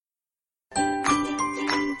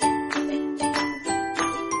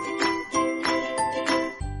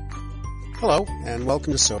Hello, and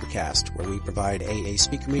welcome to Sobercast, where we provide AA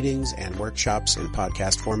speaker meetings and workshops in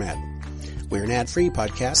podcast format. We're an ad-free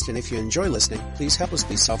podcast, and if you enjoy listening, please help us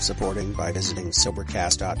be self-supporting by visiting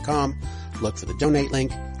Sobercast.com, look for the donate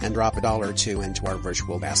link, and drop $1 or $2 into our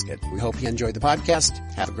virtual basket. We hope you enjoy the podcast.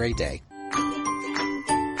 Have a great day. Hi,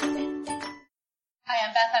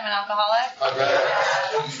 I'm Beth. I'm an alcoholic. I'm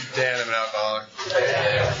Dan. I'm an alcoholic.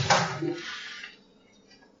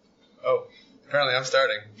 Oh, apparently I'm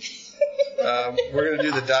starting. We're going to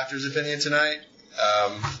do the doctor's opinion tonight,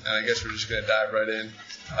 and I guess we're just going to dive right in.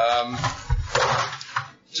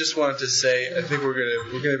 Just wanted to say, I think we're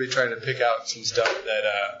going to be trying to pick out some stuff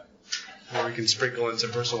that where we can sprinkle in some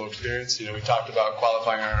personal experience. You know, we talked about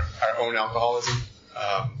qualifying our own alcoholism.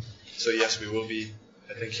 So yes, we will be,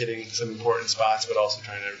 I think, hitting some important spots, but also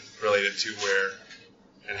trying to relate it to where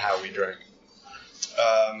and how we drink.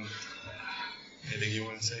 Anything you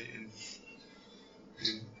want to say?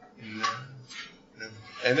 No.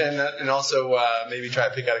 And also maybe try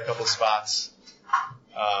to pick out a couple spots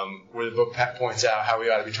where the book points out how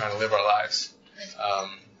we ought to be trying to live our lives,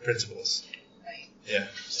 principles. Right. Yeah.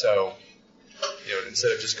 So,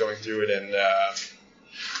 instead of just going through it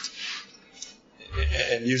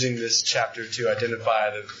and using this chapter to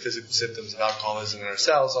identify the physical symptoms of alcoholism in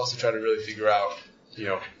ourselves, also try to really figure out,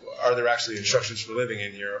 are there actually instructions for living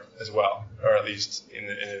in here as well, or at least in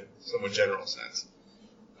a somewhat general sense.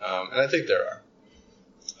 And I think there are.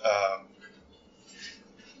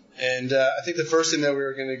 I think the first thing that we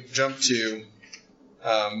were going to jump to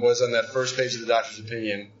was on that first page of the doctor's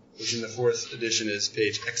opinion, which in the fourth edition is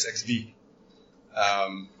page XXV.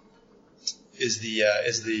 Is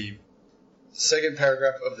the second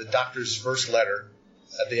paragraph of the doctor's first letter.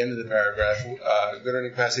 At the end of the paragraph, good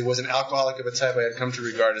earning capacity was an alcoholic of a type I had come to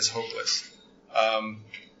regard as hopeless. And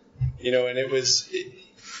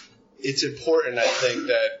it's important, I think,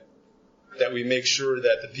 that we make sure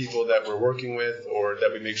that the people that we're working with, or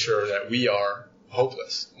that we make sure that we are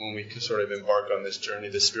hopeless when we sort of embark on this journey,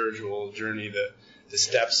 the spiritual journey, the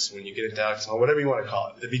steps when you get into alcohol, whatever you want to call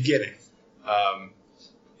it, the beginning.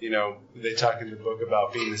 They talk in the book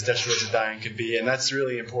about being as desperate as dying can be, and that's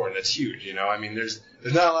really important. That's huge. There's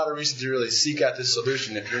not a lot of reason to really seek out this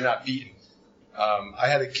solution if you're not beaten. I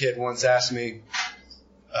had a kid once ask me,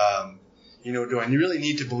 do I really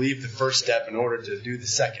need to believe the first step in order to do the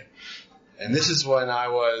second? And this is when I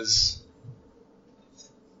was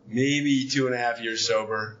maybe 2.5 years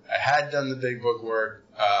sober. I had done the big book work.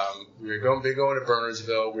 We were going to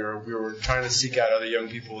Burnersville. We were trying to seek out other young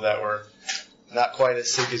people that were not quite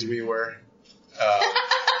as sick as we were.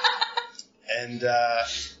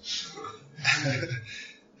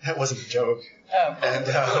 That wasn't a joke. Oh.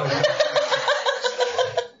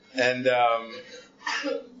 And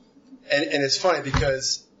it's funny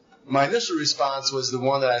because my initial response was the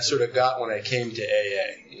one that I sort of got when I came to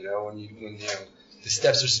AA. When the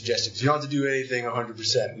steps are suggested. You don't have to do anything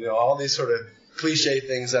 100%. All these sort of cliche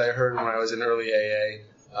things that I heard when I was in early AA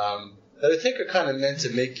that I think are kind of meant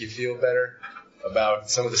to make you feel better about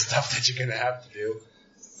some of the stuff that you're going to have to do.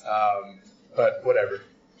 But whatever.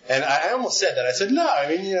 And I almost said that. I said, no,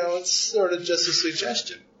 it's sort of just a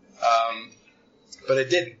suggestion. But I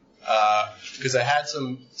didn't. Because I had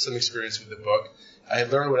some experience with the book. I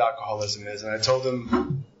had learned what alcoholism is, and I told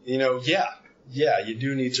them, yeah, you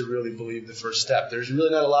do need to really believe the first step. There's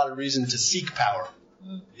really not a lot of reason to seek power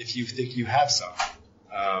if you think you have some.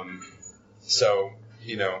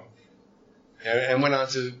 And went on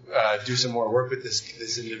to do some more work with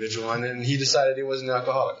this individual, and he decided he wasn't an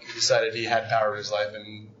alcoholic. He decided he had power in his life,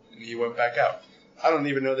 and he went back out. I don't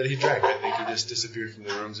even know that he drank. I think he just disappeared from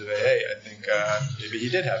the rooms of AA. I think maybe he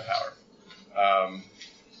did have power.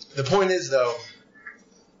 The point is, though,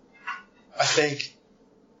 I think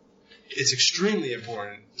it's extremely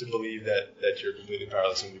important to believe that you're completely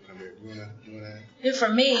powerless when you come here. Do you wanna? Yeah, for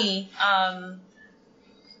me,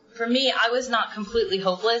 I was not completely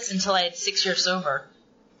hopeless until I had 6 years sober.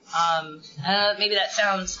 Maybe that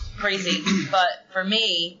sounds crazy, but for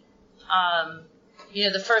me,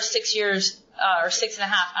 the first 6 years, or 6.5,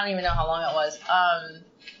 I don't even know how long it was,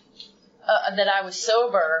 that I was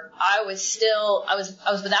sober, I was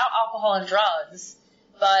without alcohol and drugs,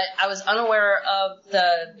 but I was unaware of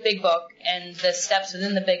the big book and the steps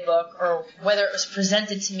within the big book, or whether it was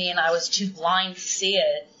presented to me and I was too blind to see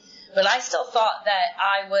it. But I still thought that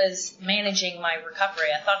I was managing my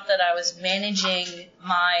recovery. I thought that I was managing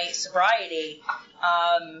my sobriety.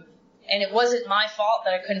 And it wasn't my fault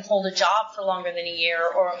that I couldn't hold a job for longer than a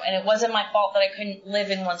year, and it wasn't my fault that I couldn't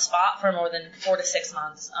live in one spot for more than 4 to 6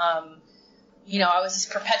 months. I was this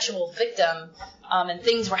perpetual victim, and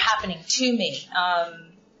things were happening to me.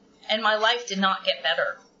 And my life did not get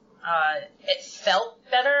better. it felt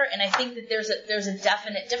better. And I think that there's a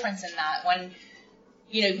definite difference in that when,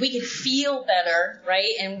 we can feel better,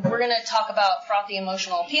 right? And we're going to talk about frothy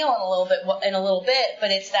emotional appeal in a little bit,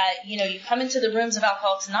 but it's that, you come into the rooms of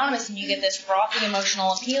Alcoholics Anonymous and you get this frothy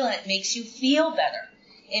emotional appeal and it makes you feel better.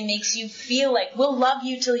 It makes you feel like we'll love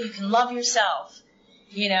you till you can love yourself,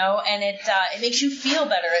 and it makes you feel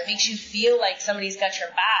better. It makes you feel like somebody's got your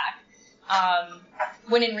back.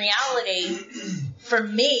 When in reality, for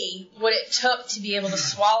me, what it took to be able to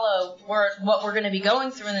swallow what we're going to be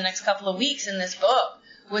going through in the next couple of weeks in this book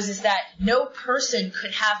is that no person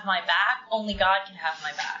could have my back, only God can have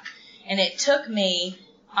my back. And it took me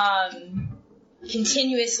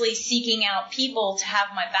continuously seeking out people to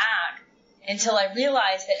have my back until I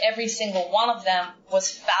realized that every single one of them was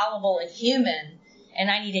fallible and human, and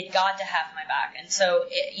I needed God to have my back. And so,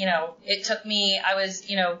 it took me, I was,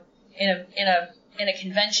 in a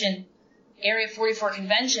convention, Area 44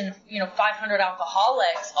 convention, 500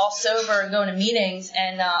 alcoholics, all sober and going to meetings,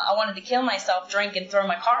 and I wanted to kill myself, drink, and throw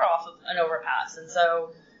my car off of an overpass. And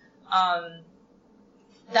so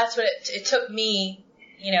that's what it took me,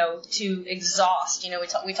 to exhaust.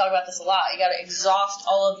 We talk about this a lot. You got to exhaust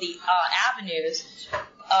all of the avenues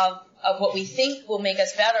of what we think will make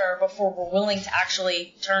us better before we're willing to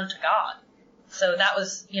actually turn to God. So that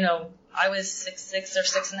was, I was 6 or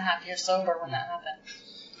 6.5 years sober when that happened.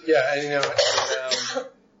 Yeah, and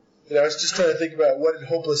I was just trying to think about what did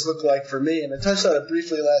hopeless look like for me, and I touched on it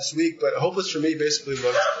briefly last week. But hopeless for me basically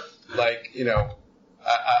looked like,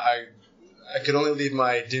 I could only leave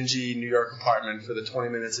my dingy New York apartment for the 20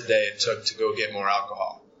 minutes a day it took to go get more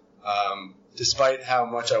alcohol. Despite how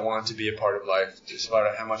much I wanted to be a part of life,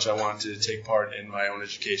 despite how much I wanted to take part in my own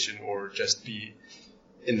education or just be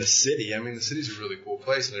in the city. I mean, the city's a really cool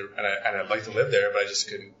place, and I'd like to live there, but I just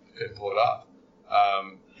couldn't pull it off.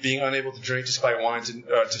 Being unable to drink despite wanting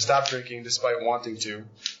to stop drinking despite wanting to.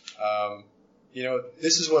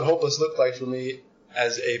 This is what hopeless looked like for me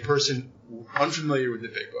as a person unfamiliar with the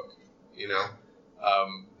Big Book.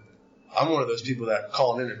 I'm one of those people that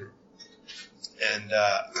call an intergroup. And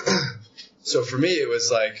so for me, it was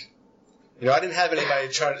like, I didn't have anybody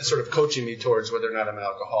trying to sort of coaching me towards whether or not I'm an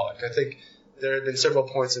alcoholic. I think there have been several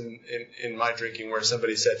points in my drinking where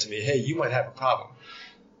somebody said to me, hey, you might have a problem.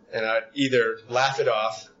 And I'd either laugh it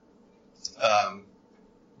off,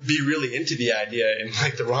 be really into the idea in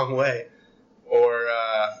like the wrong way, or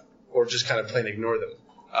just kind of plain ignore them.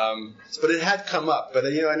 But it had come up, but I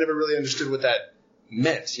never really understood what that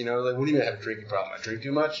meant. Like, what do you mean I have a drinking problem? I drink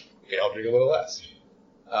too much? Okay, I'll drink a little less.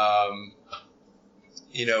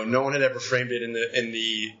 No one had ever framed it in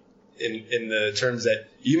the terms that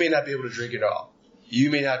you may not be able to drink at all. You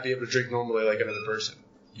may not be able to drink normally like another person.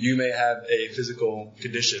 You may have a physical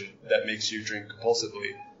condition that makes you drink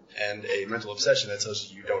compulsively and a mental obsession that tells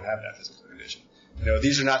you don't have that physical condition.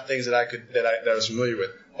 These are not things that I was familiar with.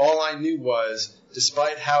 All I knew was,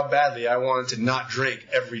 despite how badly I wanted to not drink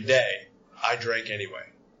every day, I drank anyway.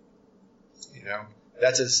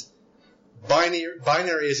 That's as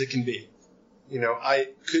binary as it can be.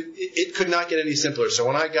 It could not get any simpler. So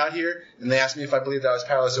when I got here and they asked me if I believed I was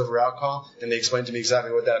powerless over alcohol, and they explained to me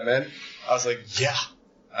exactly what that meant, I was like, yeah.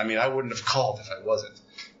 I mean, I wouldn't have called if I wasn't,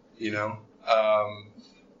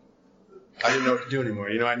 I didn't know what to do anymore.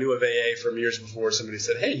 I knew of AA from years before. Somebody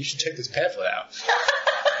said, hey, you should check this pamphlet out.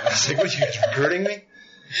 And I was like, what, you guys recruiting me?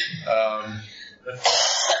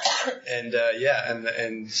 And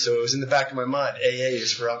so it was in the back of my mind, AA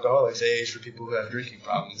is for alcoholics, AA is for people who have drinking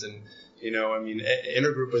problems. And,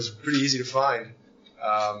 intergroup was pretty easy to find.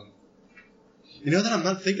 That I'm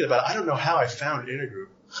not thinking about it, I don't know how I found intergroup.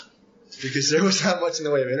 Because there was not much in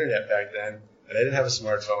the way of internet back then, and I didn't have a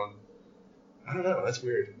smartphone. I don't know. That's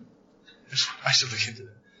weird. I should look into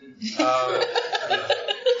that.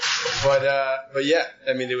 But yeah,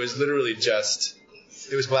 I mean, it was literally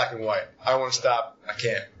it was black and white. I want to stop. I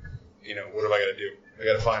can't. What have I got to do? I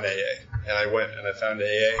got to find AA. And I went and I found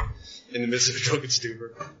AA in the midst of a drunken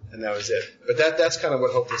stupor, and that was it. But that's kind of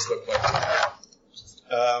what hopeless looked like.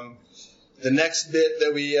 The next bit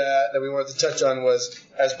that we wanted to touch on was,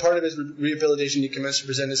 as part of his rehabilitation, he commenced to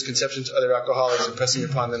present his conception to other alcoholics, impressing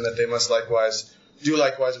upon them that they must do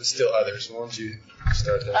likewise with still others. Why don't you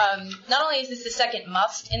start there? Not only is this the second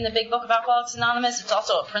must in the Big Book of Alcoholics Anonymous, it's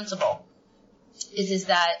also a principle. Is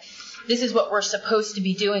that this is what we're supposed to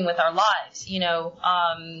be doing with our lives.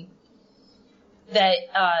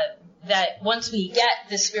 That once we get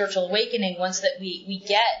this spiritual awakening, once that we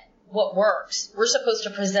get what works, we're supposed to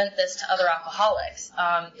present this to other alcoholics.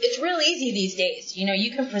 It's real easy these days.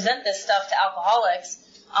 You can present this stuff to alcoholics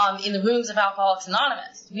in the rooms of Alcoholics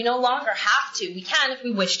Anonymous. We no longer have to. We can if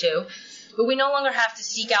we wish to, But we no longer have to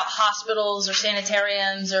seek out hospitals or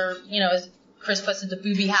sanitariums or, as Chris puts it, the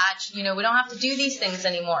booby hatch. We don't have to do these things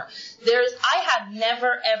anymore. I have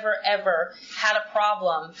never, ever, ever had a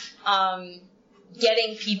problem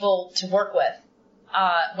getting people to work with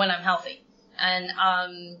when I'm healthy. And,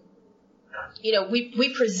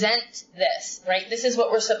 we present this, right? This is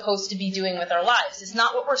what we're supposed to be doing with our lives. It's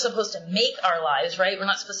not what we're supposed to make our lives, right? We're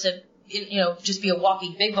not supposed to, just be a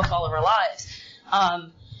walking big book all of our lives.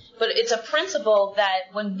 But it's a principle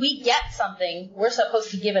that when we get something, we're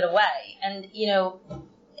supposed to give it away. And,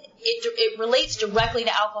 it relates directly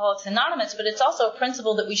to Alcoholics Anonymous, but it's also a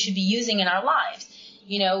principle that we should be using in our lives.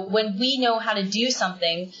 When we know how to do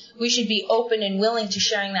something, we should be open and willing to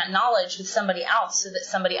sharing that knowledge with somebody else so that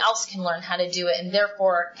somebody else can learn how to do it and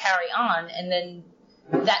therefore carry on. And then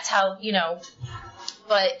that's how,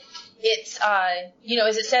 but it's,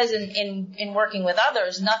 as it says in working with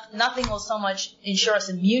others, nothing will so much ensure us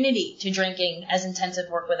immunity to drinking as intensive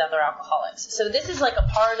work with other alcoholics. So this is like a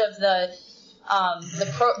part of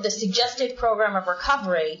the suggested program of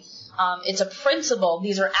recovery. It's a principle.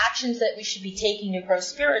 These are actions that we should be taking to grow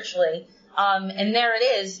spiritually. And there it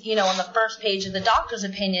is, on the first page of the doctor's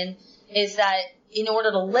opinion, is that in order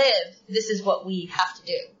to live, this is what we have to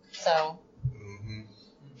do. So,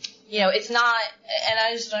 it's not, and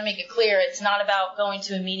I just want to make it clear, it's not about going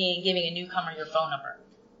to a meeting and giving a newcomer your phone number.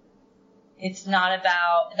 It's not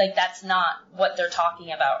about, that's not what they're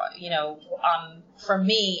talking about. For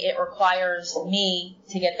me, it requires me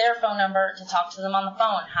to get their phone number, to talk to them on the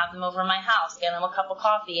phone, have them over my house, get them a cup of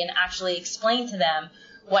coffee, and actually explain to them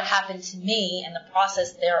what happened to me and the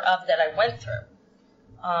process thereof that I went through.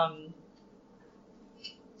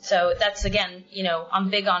 So that's, again, I'm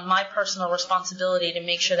big on my personal responsibility to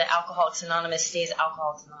make sure that Alcoholics Anonymous stays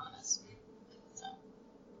Alcoholics Anonymous. So.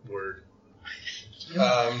 Word.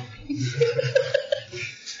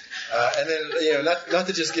 And then, not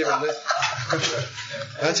to just give it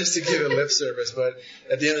lip service, but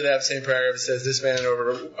at the end of that same paragraph it says, this man and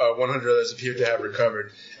over 100 others appear to have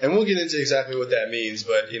recovered. And we'll get into exactly what that means,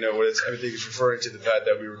 but, I think it's referring to the fact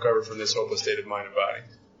that we recover from this hopeless state of mind and body.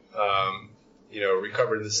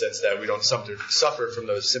 Recover in the sense that we don't suffer from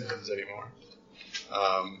those symptoms anymore.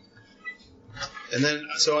 And then,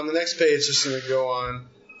 so on the next page, just going to go on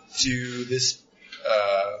to this,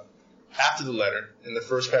 after the letter, in the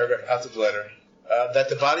first paragraph after the letter, that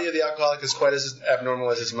the body of the alcoholic is quite as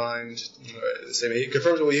abnormal as his mind. He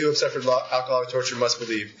confirms what we who have suffered alcoholic torture must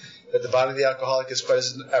believe, that the body of the alcoholic is quite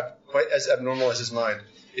as abnormal as his mind.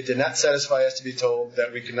 It did not satisfy us to be told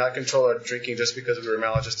that we could not control our drinking just because we were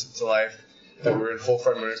maladjusted to life, that we were in full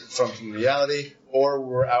from reality, or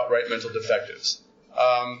we were outright mental defectives.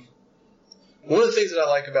 One of the things that I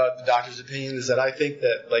like about the doctor's opinion is that I think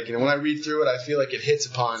that, when I read through it, I feel like it hits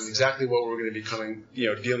upon exactly what we're going to be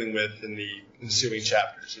dealing with in the ensuing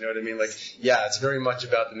chapters. You know what I mean? It's very much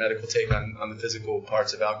about the medical take on the physical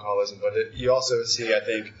parts of alcoholism, but you also see, I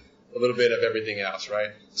think, a little bit of everything else,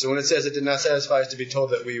 right? So when it says it did not satisfy us to be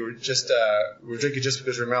told that we were drinking just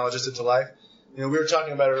because we were maladjusted to life, we were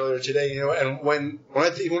talking about it earlier today, and when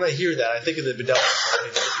I hear that, I think of the Bedell on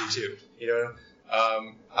page 52,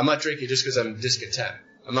 I'm not drinking just because I'm discontent.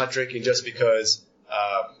 I'm not drinking just because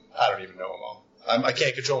I don't even know them all. I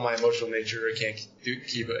can't control my emotional nature. I can't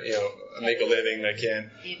make a living. I can't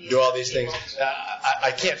do all these things.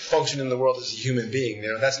 I can't function in the world as a human being.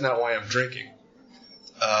 That's not why I'm drinking.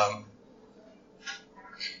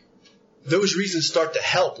 Those reasons start to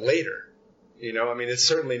help later. It's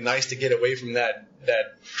certainly nice to get away from that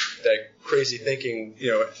crazy thinking,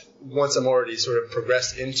 once I'm already sort of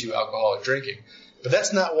progressed into alcoholic drinking. But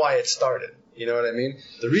that's not why it started. You know what I mean?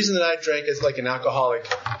 The reason that I drank as an alcoholic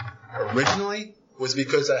originally was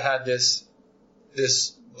because I had this,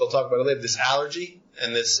 they'll talk about it later, this allergy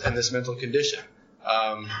and this mental condition.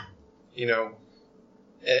 And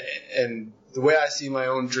the way I see my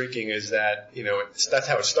own drinking is that, that's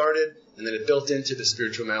how it started. And then it built into the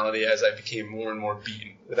spiritual malady as I became more and more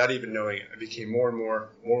beaten. Without even knowing it, I became more and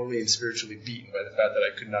more morally and spiritually beaten by the fact that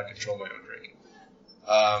I could not control my own drinking.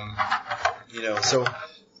 We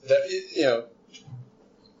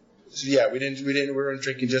weren't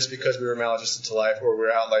drinking just because we were maladjusted to life or we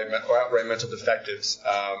were outright mental defectives.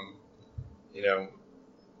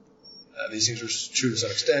 These things were true to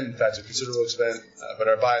some extent, in fact, to a considerable extent, but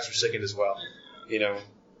our bodies were sickened as well.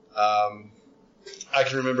 I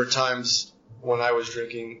can remember times when I was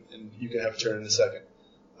drinking, and you can have a turn in a second.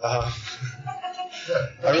 I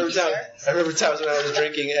remember times when I was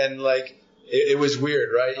drinking, and it was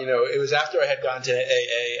weird, right? It was after I had gone to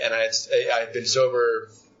AA, and I had been sober.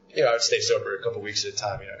 I would stay sober a couple weeks at a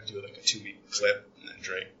time. I'd do a 2-week clip and then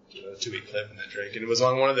drink, 2-week clip and then drink, and it was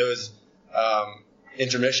on one of those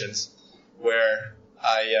intermissions where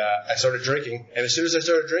I started drinking, and as soon as I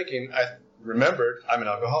started drinking, I remembered I'm an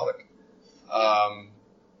alcoholic.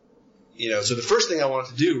 So the first thing I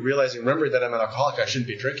wanted to do, remembering that I'm an alcoholic, I shouldn't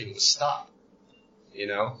be drinking, was stop. And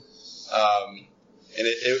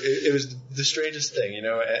it was the strangest thing, and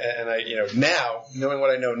I, now, knowing what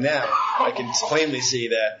I know now, I can plainly see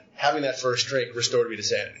that having that first drink restored me to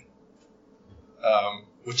sanity.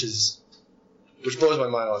 Which blows my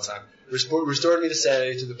mind all the time. Restored me to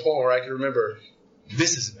sanity to the point where I can remember,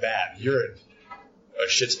 this is bad. You're in a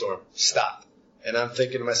shitstorm. Stop. And I'm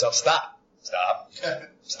thinking to myself, stop.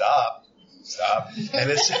 And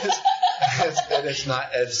it's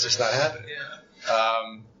just not happening.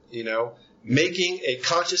 Making a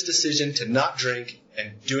conscious decision to not drink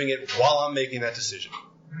and doing it while I'm making that decision.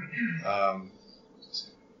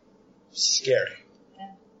 Scary.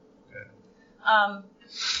 Yeah.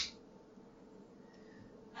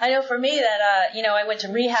 I know for me that, I went to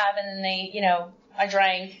rehab and then I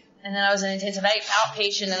drank, and then I was an intensive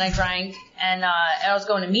outpatient and I drank, and I was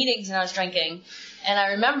going to meetings and I was drinking. And I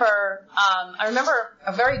remember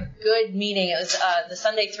a very good meeting. It was the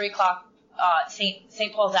Sunday 3 o'clock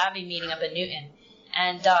St. Paul's Abbey meeting up in Newton.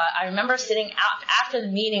 And I remember sitting out after the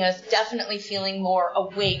meeting. I was definitely feeling more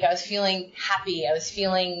awake. I was feeling happy. I was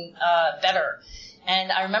feeling better.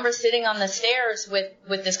 And I remember sitting on the stairs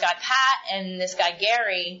with this guy Pat and this guy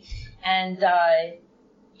Gary, and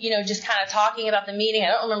just kind of talking about the meeting.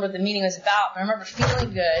 I don't remember what the meeting was about, but I remember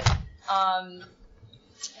feeling good.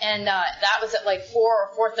 And that was at like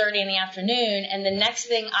 4 or 4:30 in the afternoon. And the next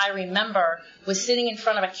thing I remember was sitting in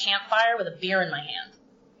front of a campfire with a beer in my hand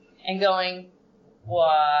and going, well,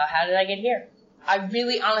 how did I get here? I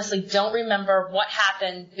really honestly don't remember what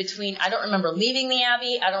happened I don't remember leaving the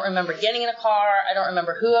Abbey. I don't remember getting in a car. I don't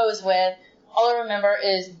remember who I was with. All I remember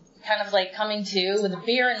is kind of like coming to with a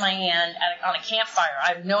beer in my hand on a campfire.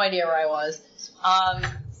 I have no idea where I was.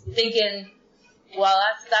 Thinking, well,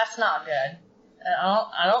 that's not good.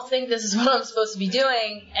 I don't think this is what I'm supposed to be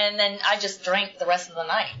doing. And then I just drank the rest of the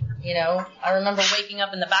night. I remember waking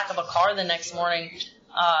up in the back of a car the next morning,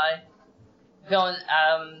 going,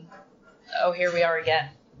 oh, here we are again.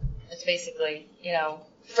 It's basically,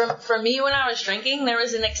 for me when I was drinking, there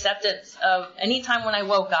was an acceptance of any time when I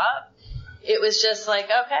woke up, it was just like,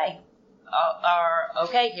 okay,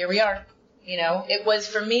 here we are. It was,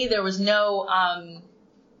 for me, there was no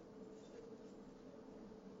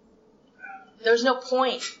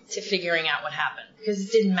point to figuring out what happened because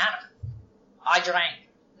it didn't matter. I drank.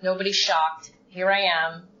 Nobody's shocked. Here I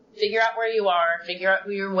am. Figure out where you are, figure out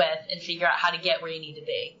who you're with, and figure out how to get where you need to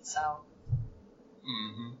be. So.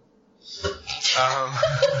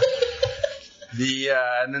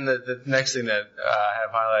 And then the next thing that I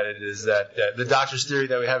have highlighted is that the doctor's theory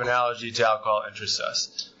that we have an allergy to alcohol interests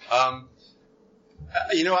us. I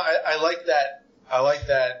like that. I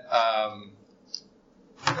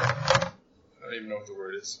don't even know what the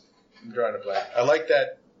word is. I'm drawing a blank. I like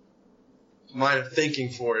that line of thinking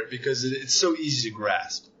for it because it's so easy to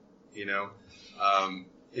grasp.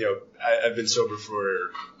 I've been sober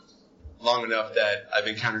for long enough that I've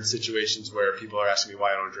encountered situations where people are asking me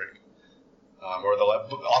why I don't drink. Or they'll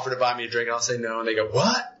offer to buy me a drink and I'll say no and they go,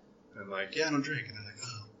 what? And I'm like, yeah, I don't drink. And they're like,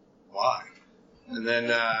 oh, why? And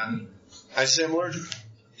then I say I'm allergic.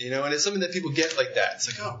 And it's something that people get like that. It's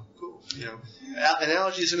like, oh, cool. An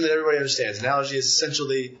allergy is something that everybody understands. An allergy is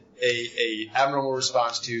essentially a abnormal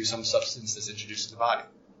response to some substance that's introduced to the body.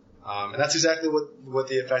 And that's exactly what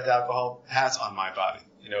the effect alcohol has on my body.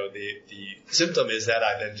 The symptom is that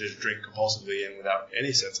I then just drink compulsively and without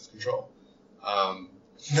any sense of control.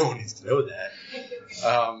 No one needs to know that.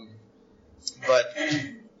 But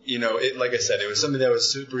like I said, it was something that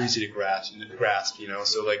was super easy to grasp.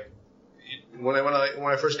 So like when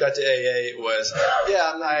I first got to AA, it was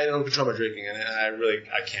I don't control my drinking, and I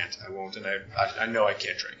can't, I won't, and I know I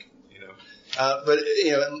can't drink. But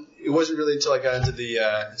it wasn't really until I got into the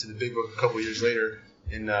big book a couple of years later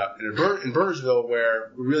in Burnersville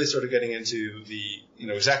where we really started getting into the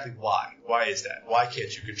exactly why. Why is that? Why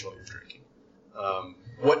can't you control your drinking?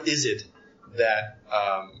 What is it that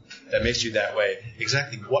makes you that way?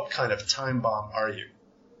 Exactly what kind of time bomb are you?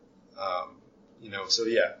 So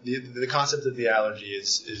yeah, the concept of the allergy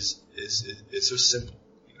is so simple.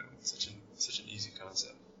 It's such an easy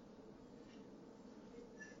concept.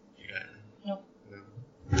 You got it? Nope. No.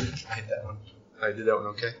 I hit that one. I did that one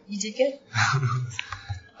okay? You did good.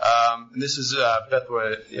 And this is Beth.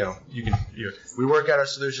 We work out our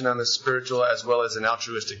solution on the spiritual as well as an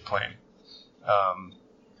altruistic plane.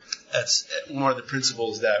 That's one of the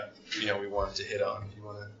principles that we wanted to hit on. If you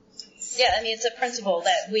want to. Yeah, it's a principle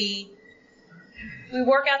that we we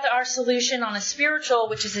work out our solution on a spiritual,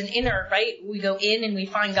 which is an inner, right? We go in and we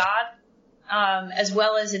find God, as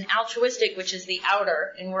well as an altruistic, which is the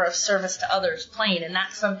outer, and we're of service to others plane. And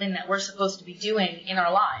that's something that we're supposed to be doing in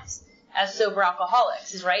our lives as sober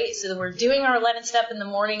alcoholics, is right? So that we're doing our 11th step in the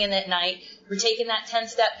morning and at night. We're taking that 10th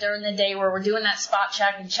step during the day where we're doing that spot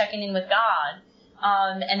check and checking in with God.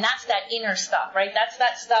 And that's that inner stuff, right? That's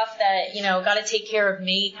that stuff that, got to take care of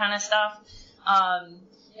me kind of stuff.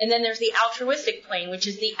 And then there's the altruistic plane, which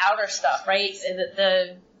is the outer stuff, right? So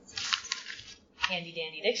the handy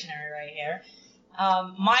dandy dictionary right here.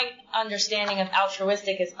 My understanding of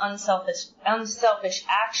altruistic is unselfish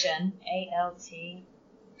action. A-L-T.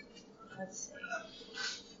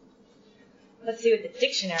 Let's see what the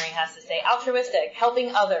dictionary has to say. Altruistic,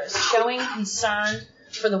 helping others, showing concern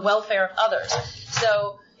for the welfare of others.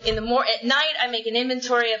 So at night, I make an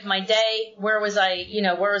inventory of my day. Where was I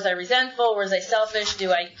resentful? Where was I selfish?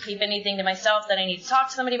 Do I keep anything to myself that I need to talk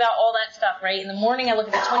to somebody about? All that stuff, right? In the morning, I look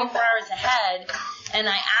at the 24 hours ahead, and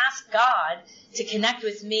I ask God to connect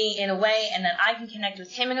with me in a way, and that I can connect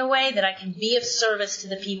with Him in a way that I can be of service to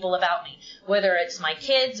the people about me. Whether it's my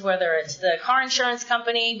kids, whether it's the car insurance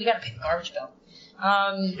company. We got to pay the garbage bill.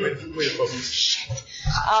 Shit.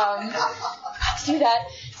 Do that.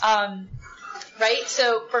 Right?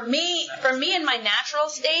 So for me in my natural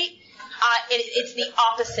state, it's the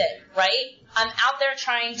opposite, right? I'm out there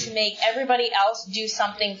trying to make everybody else do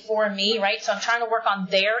something for me, right? So I'm trying to work on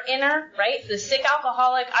their inner, right? The sick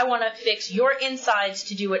alcoholic, I want to fix your insides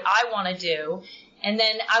to do what I want to do. And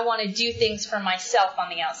then I want to do things for myself on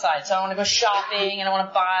the outside. So I want to go shopping and I want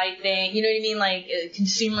to buy things, you know what I mean? Like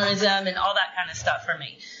consumerism and all that kind of stuff for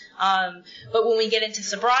me. But when we get into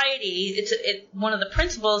sobriety, one of the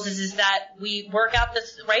principles is that we work out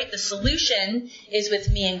the solution is with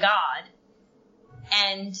me and God.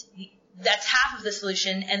 And that's half of the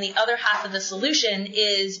solution. And the other half of the solution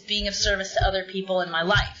is being of service to other people in my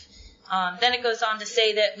life. Then it goes on to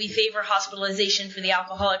say that we favor hospitalization for the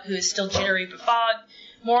alcoholic who is still jittery befogged.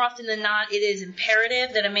 More often than not, it is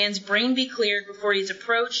imperative that a man's brain be cleared before he is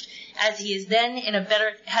approached, as he is then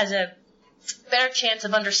has a better chance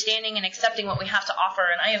of understanding and accepting what we have to offer.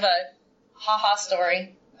 And I have a ha-ha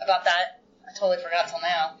story about that. I totally forgot till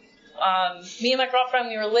now. Me and my girlfriend,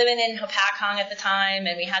 we were living in Hopatcong at the time,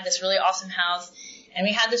 and we had this really awesome house. And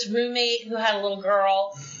we had this roommate who had a little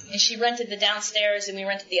girl, and she rented the downstairs, and we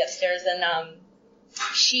rented the upstairs. And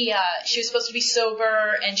she was supposed to be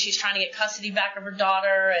sober, and she's trying to get custody back of her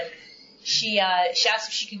daughter. And she asked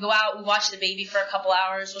if she could go out. We watched the baby for a couple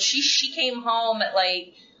hours. Well, she came home at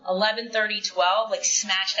like 11:30, 12, like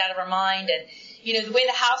smashed out of her mind. And the way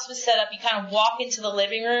the house was set up, you kind of walk into the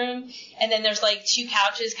living room, and then there's like two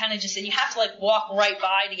couches kind of just, and you have to like walk right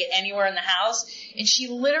by to get anywhere in the house. And she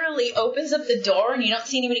literally opens up the door, and you don't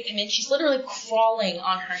see anybody come in. She's literally crawling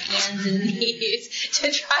on her hands and knees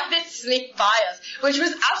to try to sneak by us, which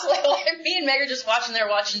was absolutely like me and Meg are just sitting there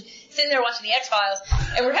watching the X-Files,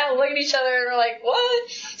 and we're kind of looking at each other, and we're like, what?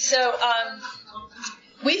 So,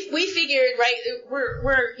 we figured, right,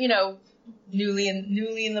 we're newly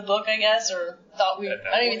in the book, I guess, or thought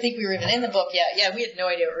I don't even think we were even in the book yet. Yeah, we had no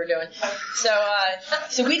idea what we were doing.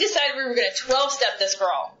 So we decided we were going to 12-step this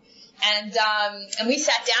girl. And we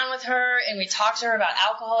sat down with her and we talked to her about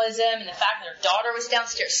alcoholism and the fact that her daughter was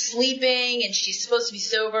downstairs sleeping and she's supposed to be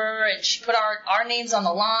sober, and she put our names on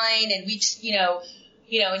the line, and we just,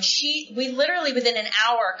 and we literally within an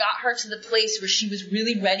hour got her to the place where she was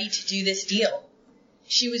really ready to do this deal.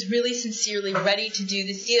 She was really sincerely ready to do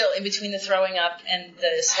this deal in between the throwing up and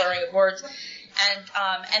the slurring of words.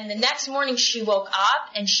 And the next morning she woke up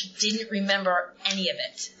and she didn't remember any of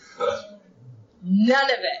it. None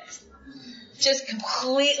of it. Just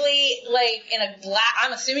completely like in a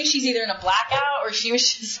I'm assuming she's either in a blackout or she was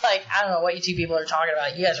just like, I don't know what you two people are talking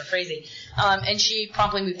about. You guys are crazy. And she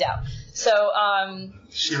promptly moved out. So,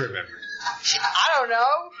 she remembered. I don't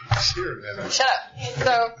know. She remembered. Shut up.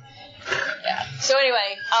 So, yeah. So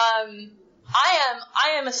anyway, I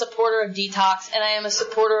am a supporter of detox, and I am a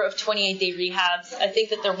supporter of 28-day rehabs. I think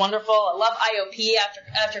that they're wonderful. I love IOP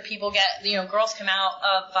after people get, girls come out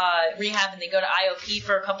of rehab and they go to IOP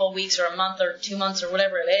for a couple of weeks or a month or 2 months or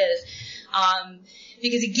whatever it is,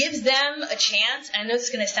 because it gives them a chance. And I know this is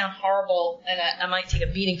going to sound horrible, and I might take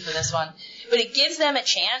a beating for this one, but it gives them a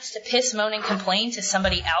chance to piss, moan, and complain to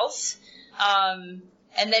somebody else. And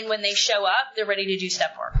then when they show up, they're ready to do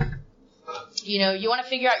step work. You want to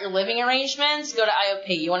figure out your living arrangements, go to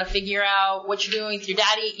IOP. You want to figure out what you're doing with your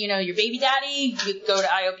daddy, your baby daddy, go to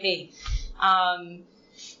IOP. And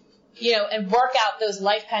work out those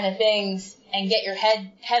life kind of things and get your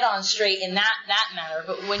head on straight in that matter.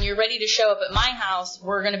 But when you're ready to show up at my house,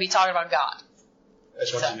 we're going to be talking about God. I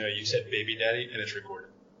just want you to know you said baby daddy, and it's recorded.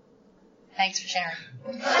 Thanks for sharing.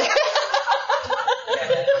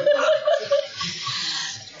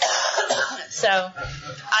 So,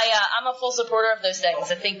 I'm a full supporter of those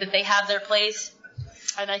things. I think that they have their place,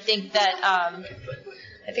 and I think that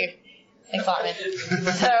thanks a lot, man.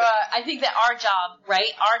 So I think that our job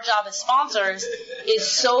as sponsors is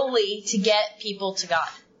solely to get people to God,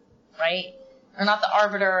 right? We're not the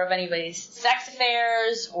arbiter of anybody's sex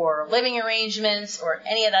affairs or living arrangements or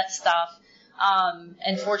any of that stuff.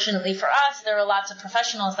 And fortunately for us, there are lots of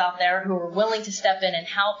professionals out there who are willing to step in and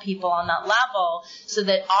help people on that level, so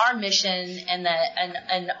that our mission and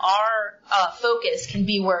our focus can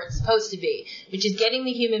be where it's supposed to be, which is getting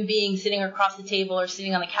the human being sitting across the table or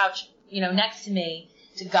sitting on the couch, next to me,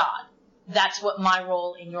 to God. That's what my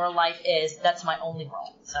role in your life is. That's my only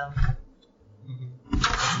role. So.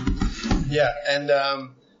 Yeah, and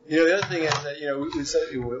the other thing is that we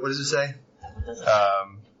said, what does it say?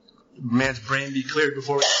 Man's brain be cleared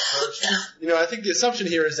before we approach. I think the assumption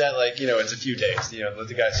here is that, it's a few days. Let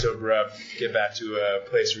the guy sober up, get back to a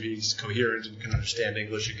place where he's coherent and can understand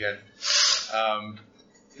English again. I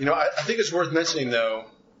think it's worth mentioning, though,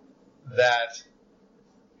 that,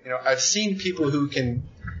 I've seen people who can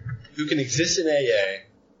exist in AA,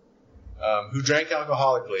 who drank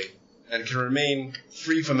alcoholically, and can remain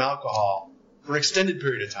free from alcohol for an extended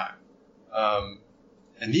period of time.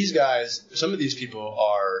 And these guys, some of these people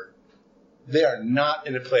they are not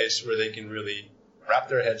in a place where they can really wrap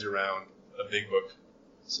their heads around a big book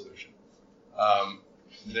solution.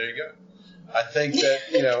 There you go. I think that,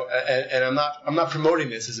 and I'm not promoting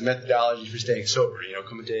this as a methodology for staying sober.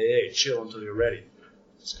 Come into AA, chill until you're ready.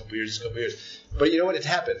 Just a couple years. But you know what? It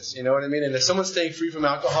happens. You know what I mean? And if someone's staying free from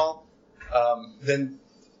alcohol, then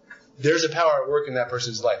there's a power at work in that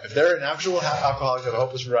person's life. If they're an actual alcoholic of a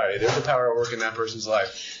hopeless variety, there's a power at work in that person's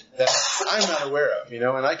life that I'm not aware of,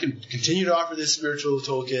 and I can continue to offer this spiritual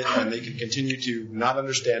toolkit, and they can continue to not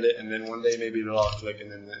understand it, and then one day maybe it'll all click,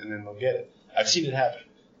 and then they'll get it. I've seen it happen.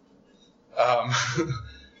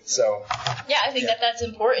 So. Yeah, I think that's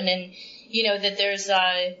important, and that there's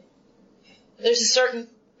a certain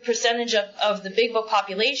percentage of the big book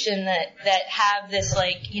population that have this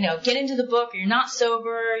get into the book, or you're not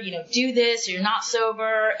sober, do this, or you're not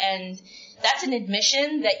sober, and that's an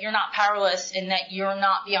admission that you're not powerless and that you're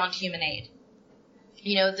not beyond human aid.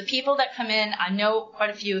 The people that come in, I know quite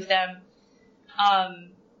a few of them, that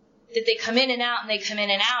they come in and out,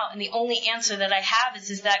 and the only answer that I have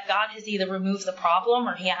is that God has either removed the problem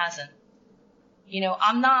or He hasn't.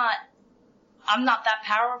 I'm not that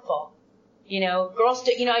powerful. Girls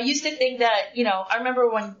do, I used to think that, I remember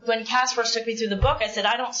when Cass first took me through the book, I said,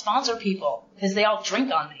 I don't sponsor people because they all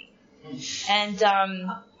drink on me. And,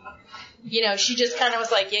 she just kind of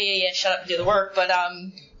was like, yeah, shut up and do the work. But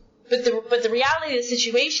the reality of the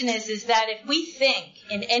situation is that if we think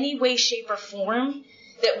in any way, shape, or form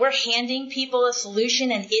that we're handing people a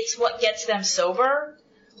solution and it's what gets them sober,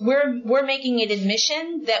 we're making an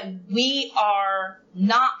admission that we are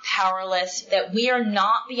not powerless, that we are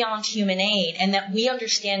not beyond human aid, and that we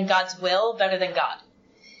understand God's will better than God.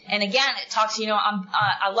 And again, it talks,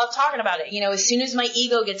 I love talking about it. As soon as my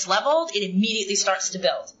ego gets leveled, it immediately starts to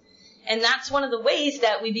build. And that's one of the ways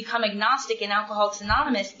that we become agnostic in Alcoholics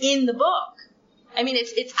Anonymous in the book. I mean,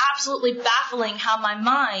 it's absolutely baffling how my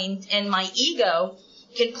mind and my ego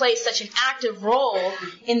can play such an active role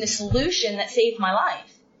in the solution that saved my life.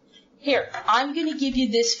 Here, I'm going to give you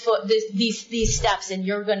these steps, and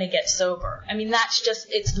you're going to get sober. I mean,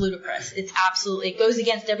 it's ludicrous. It goes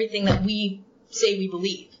against everything that we say we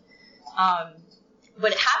believe.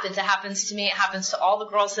 But it happens. It happens to me. It happens to all the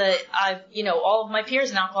girls that all of my peers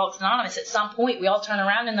in Alcoholics Anonymous. At some point, we all turn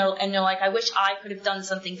around and they're like, I wish I could have done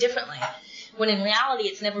something differently. When in reality,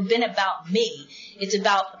 it's never been about me. It's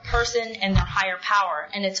about the person and their higher power,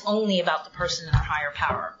 and it's only about the person and their higher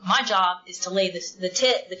power. My job is to lay the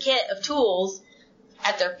kit of tools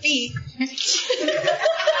at their feet.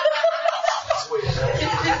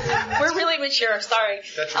 We're really mature. Sorry.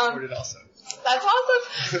 That's recorded also. That's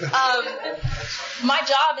awesome. My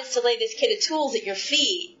job is to lay this kit of tools at your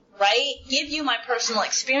feet, right? Give you my personal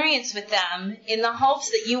experience with them in the hopes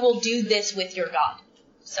that you will do this with your God.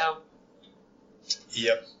 So.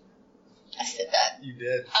 Yep. I said that. You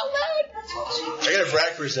did. Out loud. I gotta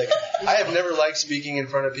brag for a second. I have never liked speaking in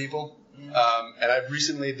front of people. And I've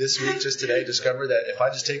recently, this week, just today, discovered that if I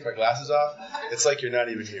just take my glasses off, it's like you're not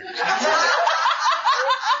even here.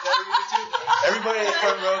 Everybody in the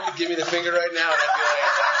front row could give me the finger right now, and I'd be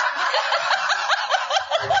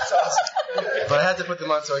like, it's awesome. But I had to put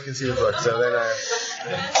them on so I can see the book. So then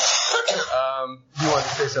you wanted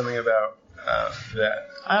to say something about that.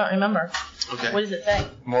 I don't remember. Okay. What does it say?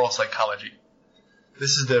 Moral psychology.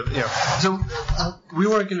 This is the, so we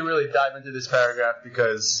weren't going to really dive into this paragraph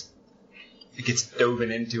because it gets dove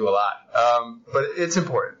into a lot. But it's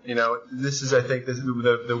important. This is, I think,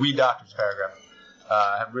 the we doctors paragraph.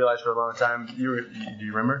 I've realized for a long time. Do you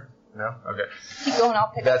remember? No? Okay. Keep going,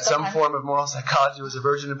 I'll pick that up some form of moral psychology was of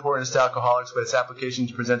urgent importance to alcoholics, but its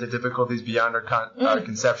applications presented difficulties beyond our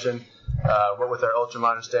conception. What with our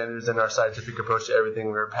ultra-modern standards and our scientific approach to everything,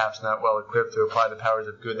 we are perhaps not well equipped to apply the powers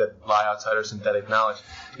of good that lie outside our synthetic knowledge.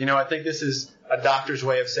 I think this is a doctor's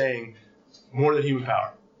way of saying more than human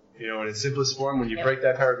power. In its simplest form, when you break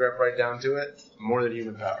that paragraph right down to it, more than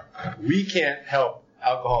human power. We can't help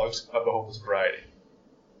alcoholics of the hopeless variety.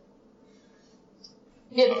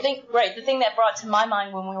 Yeah, the thing that brought to my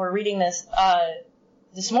mind when we were reading this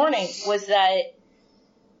morning was that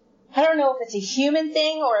I don't know if it's a human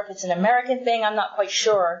thing or if it's an American thing, I'm not quite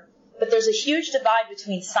sure, but there's a huge divide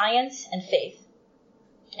between science and faith.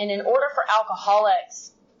 And in order for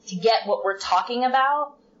alcoholics to get what we're talking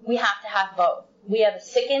about, we have to have both. We have a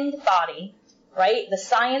sickened body, right? The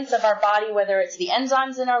science of our body, whether it's the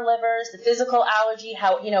enzymes in our livers, the physical allergy,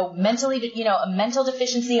 how, mentally, a mental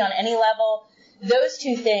deficiency on any level. Those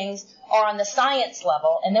two things are on the science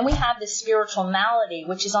level. And then we have this spiritual malady,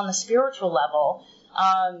 which is on the spiritual level,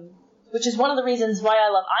 which is one of the reasons why I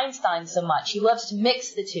love Einstein so much. He loves to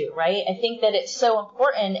mix the two, right? I think that it's so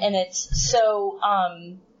important and it's so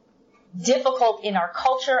difficult in our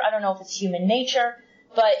culture. I don't know if it's human nature,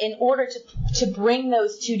 but in order to bring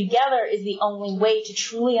those two together is the only way to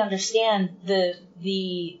truly understand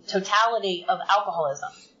the totality of alcoholism.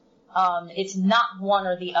 It's not one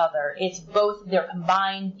or the other. It's both. They're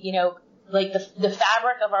combined, like the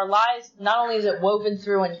fabric of our lives. Not only is it woven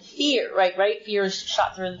through in fear, right? Fear is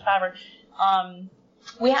shot through the fabric.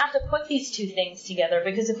 We have to put these two things together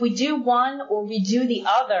because if we do one or we do the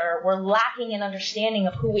other, we're lacking in understanding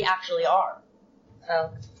of who we actually are.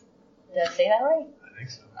 So, did I say that right? I think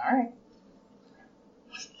so. All right.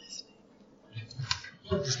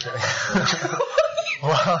 Just kidding.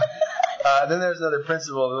 Well. Then there's another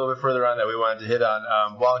principle a little bit further on that we wanted to hit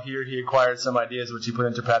on. While here, he acquired some ideas which he put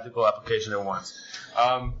into practical application at once.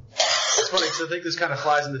 It's funny, because I think this kind of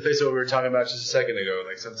flies in the face of what we were talking about just a second ago.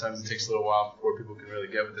 Like, sometimes it takes a little while before people can really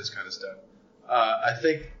get with this kind of stuff. I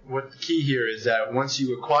think what the key here is that once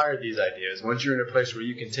you acquire these ideas, once you're in a place where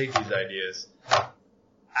you can take these ideas,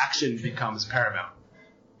 action becomes paramount.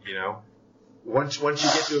 Once you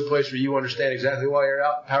get to a place where you understand exactly why you're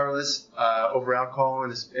powerless over alcohol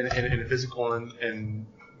in a physical and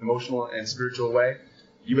emotional and spiritual way,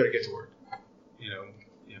 you better get to work.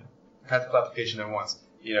 Practical application at once.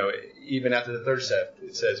 Even after the third step,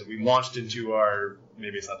 it says we launched into our,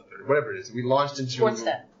 maybe it's not the third, whatever it is, we launched into Fourth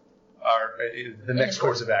step. The next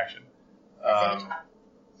course of action.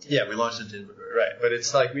 We launched into inventory, right? But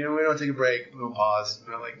it's like we don't take a break, we don't pause,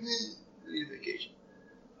 we're not like I need a vacation.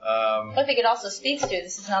 I think it also speaks to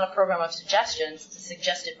this is not a program of suggestions; it's a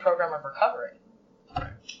suggested program of recovery.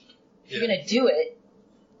 Right. If you're going to do it,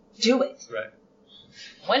 do it. Right.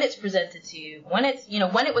 When it's presented to you, when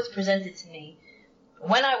it was presented to me,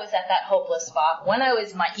 when I was at that hopeless spot, when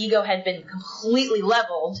my ego had been completely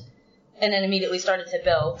leveled and then immediately started to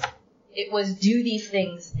build, it was do these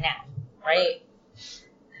things now, right?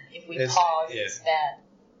 If we pause, it's bad.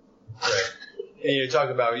 Right. And you talk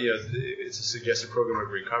about, it's a suggested program of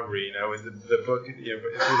recovery, in the book, through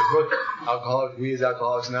the book, Alcoholics, we as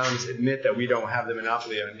Alcoholics Anonymous admit that we don't have the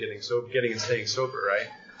monopoly on getting and staying sober, right?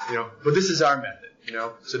 But this is our method,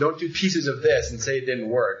 so don't do pieces of this and say it didn't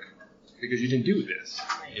work because you didn't do this,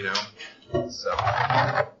 so.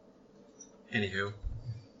 Anywho,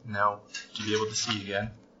 now to be able to see again.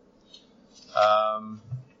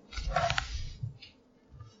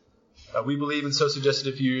 We believe, and so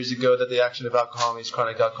suggested a few years ago, that the action of alcohol in these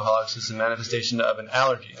chronic alcoholics is a manifestation of an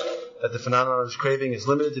allergy, that the phenomenon of craving is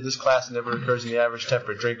limited to this class and never occurs in the average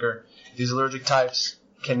temperate drinker. These allergic types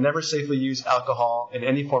can never safely use alcohol in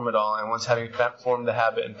any form at all, and once having formed the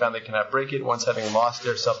habit and found they cannot break it, once having lost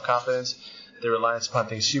their self-confidence, their reliance upon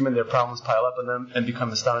things human, their problems pile up on them and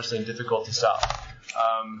become astonishingly difficult to solve.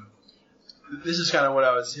 This is kind of what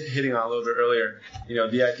I was hitting on a little bit earlier.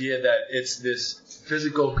 The idea that it's this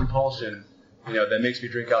physical compulsion, that makes me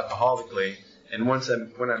drink alcoholically. And when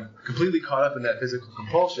I'm completely caught up in that physical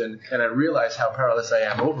compulsion and I realize how powerless I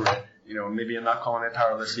am over it, maybe I'm not calling it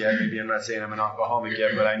powerless yet, maybe I'm not saying I'm an alcoholic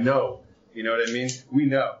yet, but I know, you know what I mean? We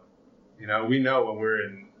know, we know when we're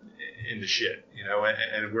in the shit,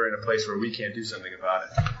 and we're in a place where we can't do something about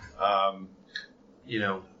it.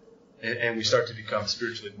 And we start to become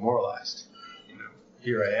spiritually demoralized.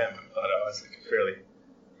 Here I am. I thought I was like a fairly,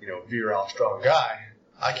 virile, strong guy,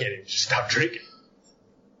 I can't even just stop drinking.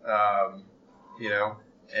 You know,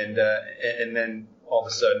 and then all of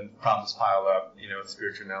a sudden problems pile up. You know,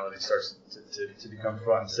 spirituality starts to become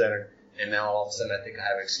front and center, and now all of a sudden I think I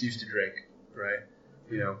have an excuse to drink, right?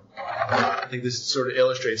 You know, I think this sort of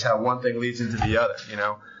illustrates how one thing leads into the other. You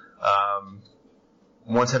know,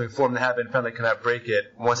 once having formed the habit and found they cannot break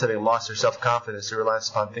it, once having lost their self-confidence, their reliance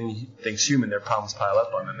upon things human, their problems pile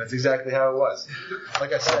up on them. That's exactly how it was.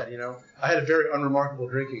 Like I said, you know, I had a very unremarkable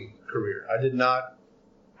drinking career. I did not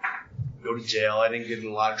go to jail. I didn't get in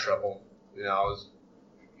a lot of trouble. You know, I was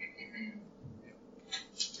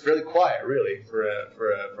fairly quiet, really, for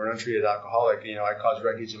an untreated alcoholic. You know, I caused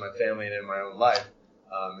wreckage in my family and in my own life,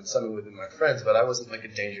 and some within my friends, but I wasn't like a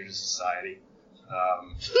danger to society. I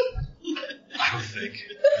don't think.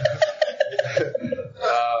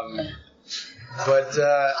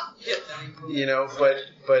 You know,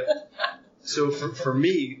 but so for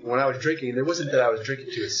me, when I was drinking, there wasn't that I was drinking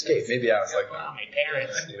to escape. Maybe I was like, oh, my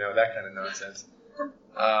parents, you know, that kind of nonsense.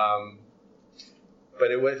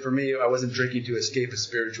 But for me, I wasn't drinking to escape a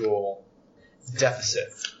spiritual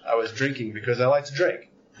deficit. I was drinking because I like to drink,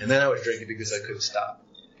 and then I was drinking because I couldn't stop.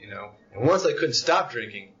 You know, and once I couldn't stop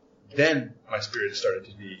drinking, then my spirit started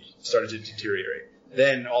to deteriorate.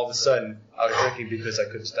 Then all of a sudden, I was drinking because I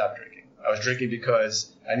couldn't stop drinking. I was drinking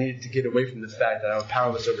because I needed to get away from the fact that I was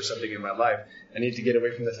powerless over something in my life. I needed to get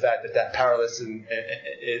away from the fact that powerless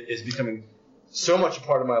is becoming so much a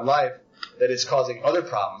part of my life that it's causing other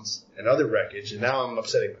problems and other wreckage. And now I'm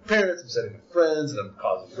upsetting my parents, I'm upsetting my friends, and I'm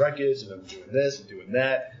causing wreckage, and I'm doing this and doing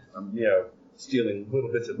that. I'm, you know, stealing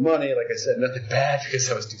little bits of money. Like I said, nothing bad because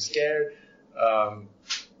I was too scared.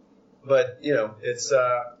 But you know, it's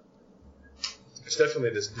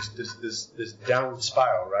definitely this downward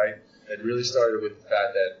spiral, right? That really started with the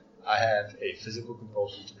fact that I had a physical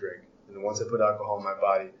compulsion to drink, and then once I put alcohol in my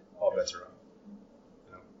body, all bets are off.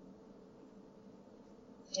 You know?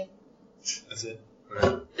 Yep. That's it.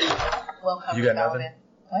 Right. Well covered. You got nothing?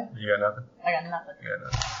 What? You got nothing? I got nothing. You got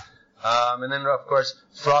nothing. And then, of course,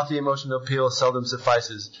 frothy emotional appeal seldom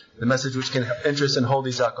suffices. The message which can interest and hold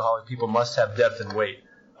these alcoholic people must have depth and weight.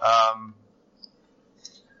 Why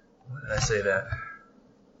did I say that?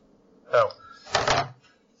 Oh.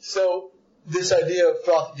 So, this idea of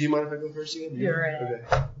frothy... Do you mind if I go first again? You're right. Okay.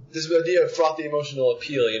 This idea of frothy emotional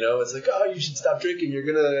appeal, you know, it's like, oh, you should stop drinking. You're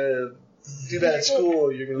going to do bad at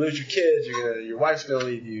school. You're going to lose your kids. Your wife's going to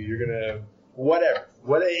leave you. You're going to... Whatever.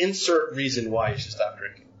 Insert reason why you should stop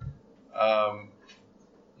drinking.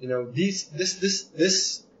 You know, this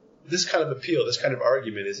kind of appeal, this kind of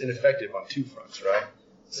argument is ineffective on two fronts, right?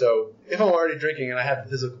 So if I'm already drinking and I have the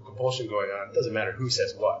physical compulsion going on, it doesn't matter who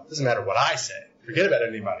says what. It doesn't matter what I say. Forget about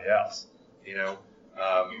anybody else. You know,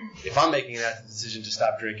 if I'm making that decision to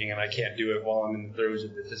stop drinking and I can't do it while I'm in the throes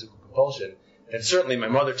of the physical compulsion, then certainly my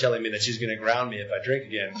mother telling me that she's going to ground me if I drink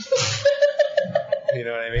again. You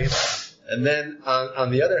know what I mean? And then on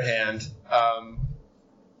the other hand,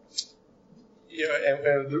 you know,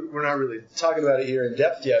 and we're not really talking about it here in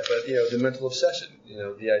depth yet, but you know, the mental obsession. You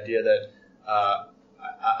know, the idea that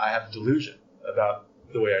I have delusion about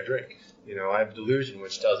the way I drink. You know, I have delusion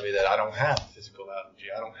which tells me that I don't have physical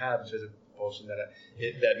allergy. I don't have physical compulsion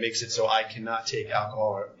that makes it so I cannot take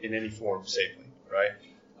alcohol in any form safely, right?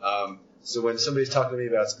 So when somebody's talking to me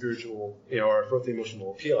about spiritual, you know, or frothy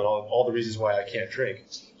emotional appeal and all the reasons why I can't drink,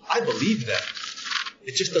 I believe them.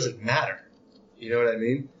 It just doesn't matter. You know what I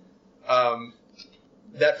mean?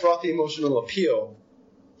 That frothy emotional appeal,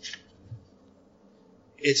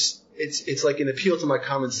 it's like an appeal to my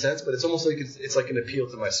common sense, but it's almost like it's like an appeal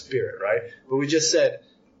to my spirit, right? But we just said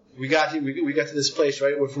we got to this place,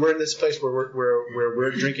 right? If we're in this place where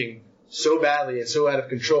we're drinking so badly and so out of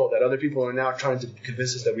control that other people are now trying to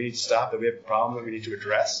convince us that we need to stop, that we have a problem that we need to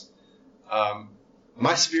address,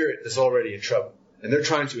 my spirit is already in trouble, and they're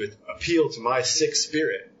trying to appeal to my sick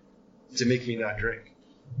spirit to make me not drink.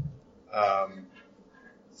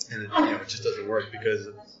 And it just doesn't work because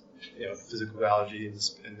of physical allergy and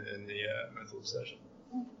the mental obsession.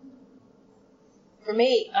 For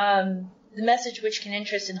me, the message which can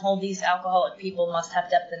interest and hold these alcoholic people must have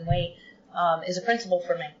depth and weight is a principle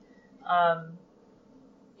for me.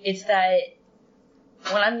 It's that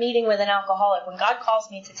when I'm meeting with an alcoholic, when God calls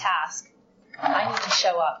me to task, I need to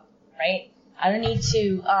show up, right? I don't need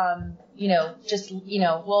to,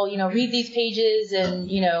 read these pages and,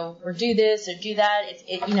 or do this or do that.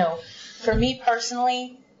 For me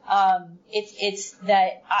personally, it's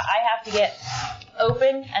that I have to get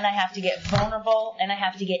open and I have to get vulnerable and I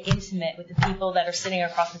have to get intimate with the people that are sitting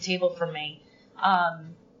across the table from me.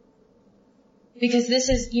 Because this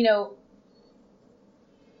is,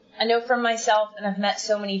 I know from myself, and I've met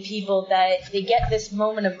so many people, that they get this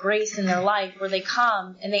moment of grace in their life where they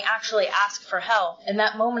come and they actually ask for help. And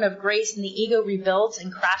that moment of grace and the ego rebuilds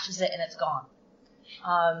and crashes it, and it's gone.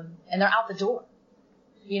 And they're out the door.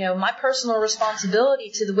 My personal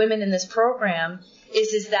responsibility to the women in this program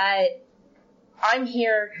is that I'm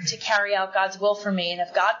here to carry out God's will for me. And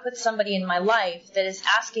if God puts somebody in my life that is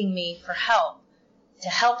asking me for help, to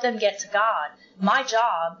help them get to God, my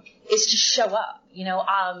job is to show up.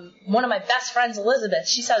 One of my best friends, Elizabeth,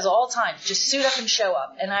 she says all the time, just suit up and show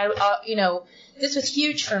up. And this was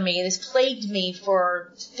huge for me. This plagued me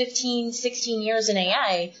for 15, 16 years in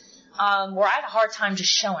AA, where I had a hard time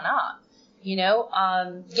just showing up.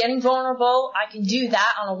 Getting vulnerable, I can do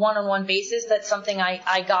that on a one-on-one basis. That's something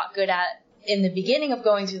I got good at in the beginning of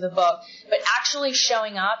going through the book, but actually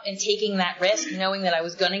showing up and taking that risk, knowing that I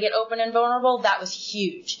was going to get open and vulnerable, that was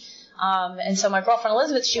huge. And so my girlfriend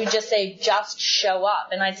Elizabeth, she would just say, just show up.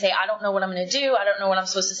 And I'd say, I don't know what I'm going to do. I don't know what I'm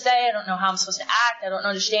supposed to say. I don't know how I'm supposed to act. I don't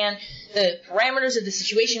understand the parameters of the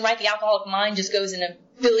situation, right? The alcoholic mind just goes in a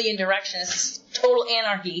billion directions. It's total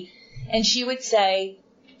anarchy. And she would say,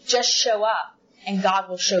 just show up and God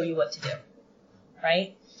will show you what to do,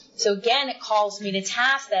 right? So again, it calls me to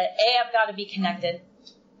task that, I've got to be connected.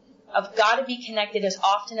 I've got to be connected as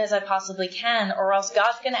often as I possibly can, or else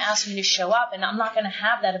God's going to ask me to show up, and I'm not going to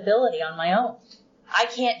have that ability on my own. I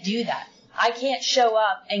can't do that. I can't show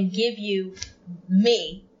up and give you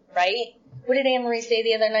me, right? What did Anne-Marie say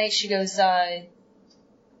the other night? She goes,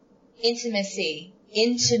 intimacy.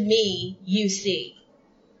 Into me, you see.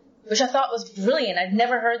 Which I thought was brilliant. I'd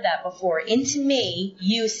never heard that before. Into me,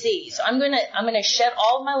 you see. So I'm gonna shed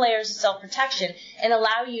all of my layers of self-protection and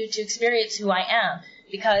allow you to experience who I am,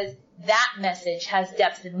 because that message has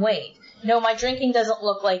depth and weight. No, my drinking doesn't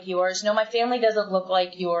look like yours. No, my family doesn't look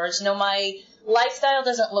like yours. No, my lifestyle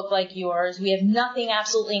doesn't look like yours. We have nothing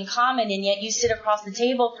absolutely in common, and yet you sit across the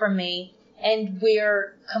table from me and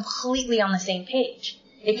we're completely on the same page.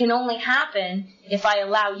 It can only happen if I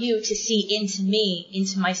allow you to see into me,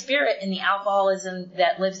 into my spirit, and the alcoholism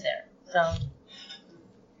that lives there. So.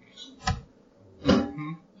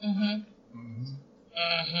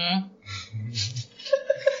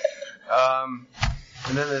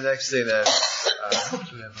 And then the next thing that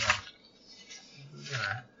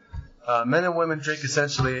men and women drink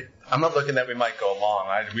essentially. I'm not looking that we might go long.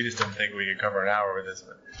 We just didn't think we could cover an hour with this.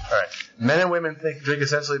 But, all right. Men and women drink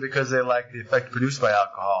essentially because they like the effect produced by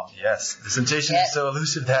alcohol. Yes. The sensation is so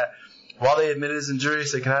elusive that while they admit it is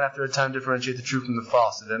injurious, they cannot after a time differentiate the true from the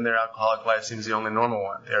false. And then their alcoholic life seems the only normal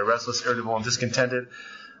one. They are restless, irritable, and discontented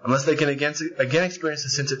unless they can again experience a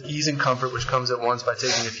sense of ease and comfort which comes at once by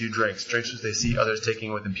taking a few drinks which they see others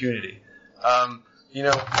taking with impunity.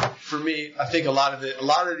 For me, I think a lot of the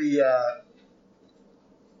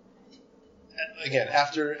again,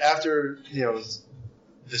 after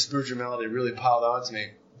the spiritual malady really piled onto me,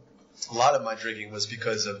 a lot of my drinking was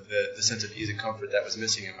because of the sense of ease and comfort that was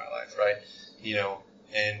missing in my life, right?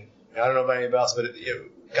 And I don't know about anybody else, but it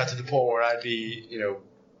got to the point where I'd be,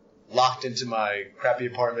 locked into my crappy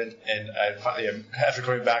apartment, and after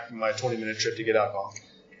coming back from my 20-minute trip to get alcohol,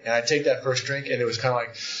 and I'd take that first drink, and it was kind of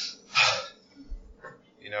like,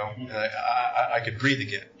 and I could breathe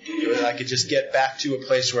again. I could just get back to a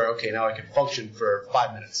place where, okay, now I can function for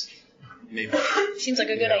 5 minutes, maybe. Seems like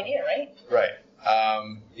a good idea, right? Right.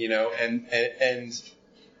 And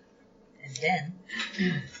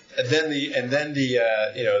then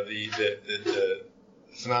the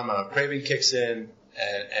phenomenon of craving kicks in,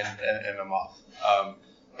 and I'm off.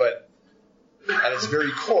 But at its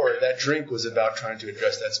very core, that drink was about trying to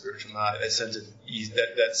address that spiritual malady, that sense of ease,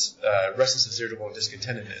 that's restlessness, irritable, and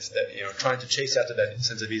discontentedness, that trying to chase after that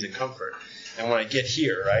sense of ease and comfort. And when I get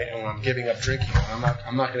here, right, and when I'm giving up drinking, I'm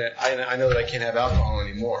not gonna. I know that I can't have alcohol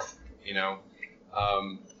anymore.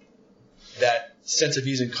 That sense of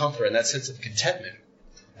ease and comfort and that sense of contentment.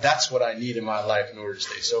 That's what I need in my life in order to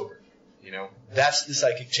stay sober. That's the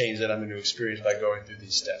psychic change that I'm going to experience by going through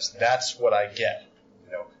these steps. That's what I get,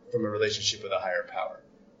 from a relationship with a higher power.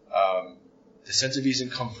 The sense of ease and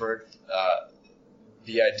comfort,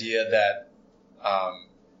 the idea that, I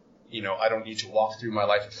don't need to walk through my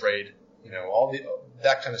life afraid, all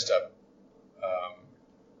that kind of stuff.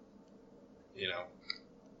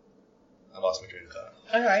 I lost my train of thought.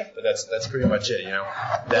 All right. But that's pretty much it, go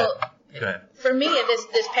ahead. For me,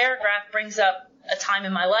 this paragraph brings up a time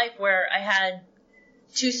in my life where I had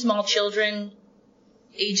 2 small children,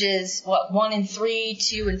 ages 1 and 3,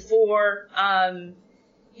 2 and 4, and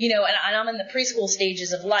I'm in the preschool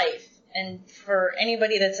stages of life. And for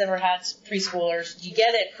anybody that's ever had preschoolers, you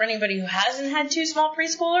get it. For anybody who hasn't had 2 small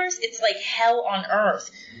preschoolers, it's like hell on earth.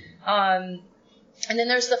 And then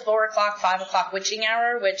there's the 4 o'clock, 5 o'clock witching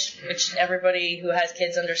hour, which everybody who has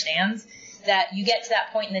kids understands. That you get to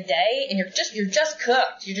that point in the day and you're just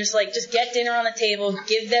cooked. You're just like, just get dinner on the table,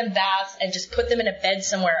 give them baths, and just put them in a bed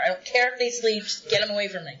somewhere. I don't care if they sleep, just get them away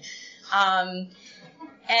from me.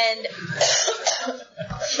 And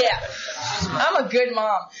yeah, I'm a good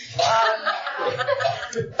mom.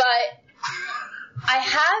 But I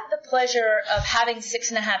had the pleasure of having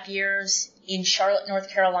 6.5 years in Charlotte, North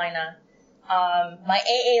Carolina. My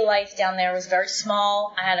AA life down there was very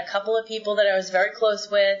small. I had a couple of people that I was very close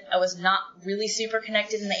with. I was not really super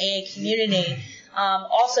connected in the AA community.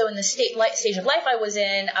 Also, in the stage of life I was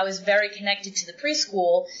in, I was very connected to the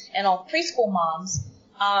preschool and all preschool moms.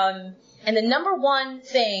 And the number one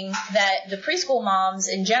thing that the preschool moms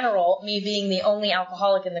in general, me being the only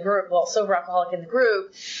alcoholic in the group, well, sober alcoholic in the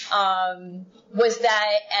group, was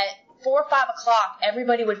that at 4 or 5 o'clock,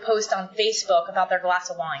 everybody would post on Facebook about their glass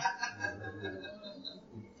of wine.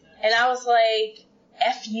 And I was like,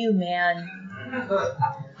 F you, man.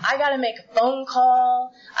 I gotta make a phone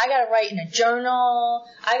call. I gotta write in a journal.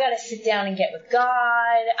 I gotta sit down and get with God.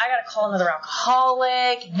 I gotta call another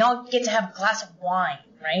alcoholic. And y'all get to have a glass of wine,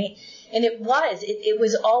 right? And it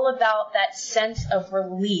was all about that sense of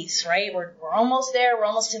release, right? We're almost there. We're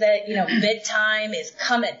almost to that, bedtime is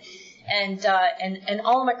coming. And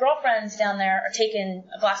all of my girlfriends down there are taking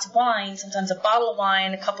a glass of wine, sometimes a bottle of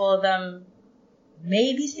wine, a couple of them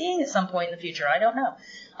may be seeing at some point in the future. I don't know.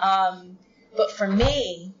 But for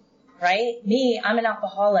me, right, I'm an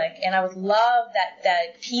alcoholic, and I would love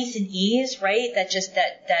that peace and ease, right, that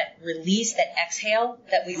release, that exhale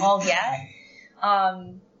that we all get.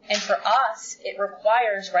 And for us, it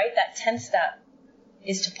requires, right, that 10th step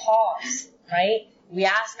is to pause, right? We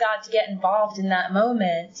ask God to get involved in that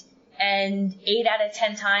moment. And 8 out of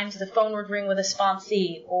 10 times the phone would ring with a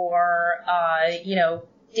sponsee, or,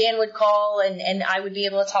 Dan would call and I would be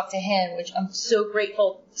able to talk to him, which I'm so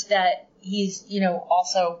grateful that he's,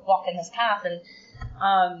 also walking this path. And,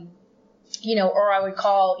 or I would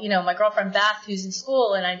call, my girlfriend Beth, who's in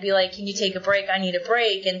school, and I'd be like, can you take a break? I need a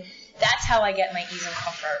break. And that's how I get my ease and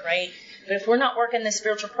comfort, right? But if we're not working this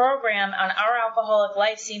spiritual program, and our alcoholic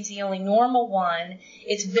life seems the only normal one,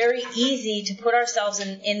 it's very easy to put ourselves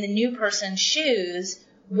in the new person's shoes,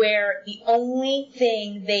 where the only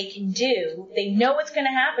thing they can do, they know what's going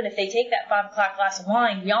to happen if they take that 5 o'clock glass of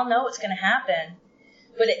wine. We all know what's going to happen.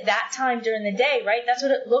 But at that time during the day, right, that's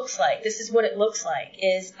what it looks like. This is what it looks like,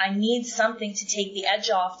 is I need something to take the edge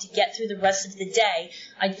off to get through the rest of the day.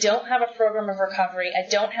 I don't have a program of recovery. I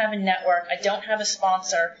don't have a network. I don't have a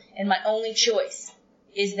sponsor. And my only choice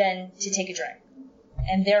is then to take a drink.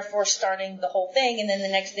 And therefore starting the whole thing. And then the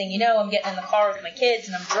next thing you know, I'm getting in the car with my kids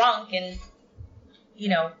and I'm drunk. And,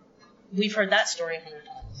 we've heard that story 100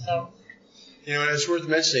 times. So, and it's worth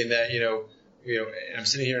mentioning that, I'm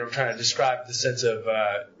sitting here and I'm trying to describe the sense of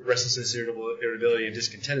restlessness, irritability, and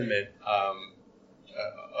discontentment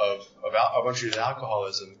of untreated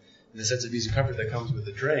alcoholism, and the sense of ease and comfort that comes with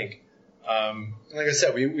the drink. Like I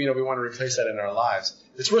said, we want to replace that in our lives.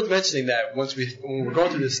 It's worth mentioning that when we're going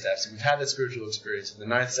through the steps, and we've had that spiritual experience, and the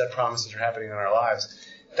 9th step promises are happening in our lives,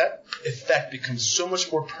 that effect becomes so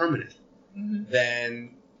much more permanent than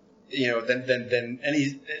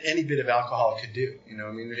any bit of alcohol could do.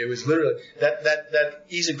 It was literally that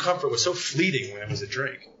ease and comfort was so fleeting when it was a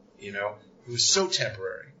drink. It was so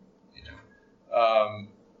temporary.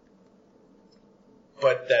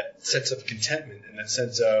 But that sense of contentment and that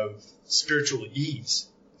sense of spiritual ease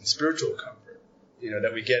and spiritual comfort,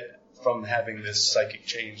 that we get from having this psychic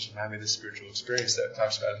change, from having this spiritual experience that it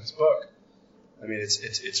talks about in this book.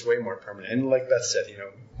 It's way more permanent. And like Beth said,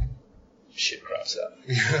 shit crops up.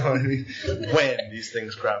 You know what I mean? When these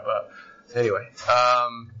things crop up. Anyway,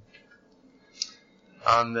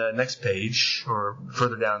 on the next page, or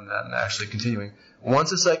further down than actually continuing,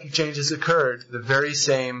 once a psychic change has occurred, the very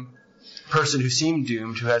same person who seemed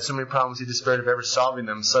doomed, who had so many problems he despaired of ever solving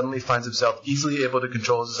them, suddenly finds himself easily able to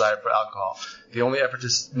control his desire for alcohol. The only effort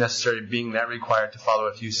necessary being that required to follow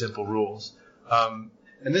a few simple rules. And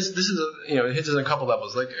this is it hits on a couple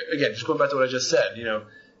levels. Like, again, just going back to what I just said,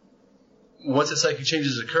 once a psychic change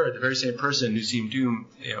has occurred, the very same person who seemed doomed,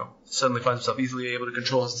 suddenly finds himself easily able to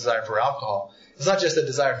control his desire for alcohol. It's not just the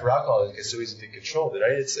desire for alcohol that gets so easy to control,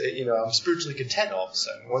 right? It's, I'm spiritually content all of a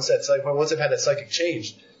sudden. Once I've had that psychic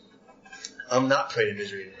change, I'm not prey to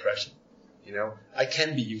misery and depression. I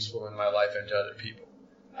can be useful in my life and to other people.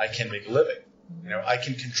 I can make a living. I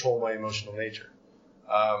can control my emotional nature.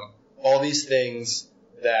 All these things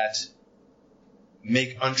that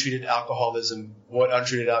make untreated alcoholism what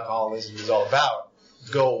untreated alcoholism is all about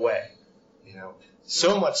go away.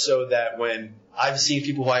 So much so that when I've seen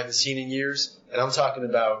people who I haven't seen in years, And I'm talking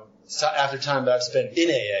about after time that I've spent in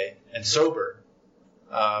AA and sober,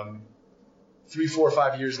 3, 4,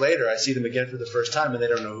 5 years later, I see them again for the first time, and they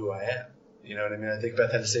don't know who I am. You know what I mean? I think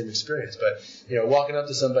Beth had the same experience. But, walking up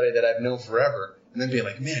to somebody that I've known forever and then being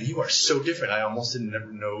like, man, you are so different. I almost didn't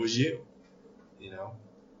ever know it was you.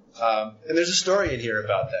 And there's a story in here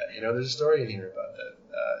about that. There's a story in here about that.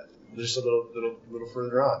 Just a little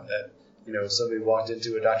further on that, somebody walked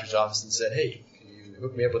into a doctor's office and said, hey, can you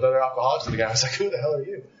hook me up with other alcoholics? And the guy was like, who the hell are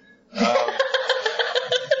you?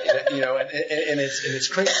 And it's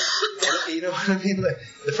crazy. You know what I mean? Like,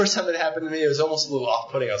 the first time it happened to me, it was almost a little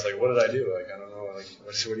off-putting. I was like, what did I do? Like, I don't know. Like,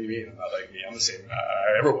 what do you mean? I'm not like me. I'm the same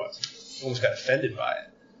I ever was. I almost got offended by it.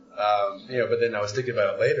 But then I was thinking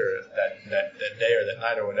about it later, that day or that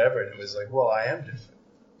night or whatever, and it was like, well, I am different.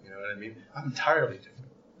 You know what I mean? I'm entirely different.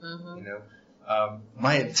 Mm-hmm.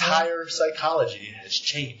 My entire psychology has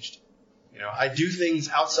changed. I do things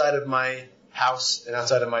outside of my house and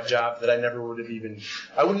outside of my job that I never would have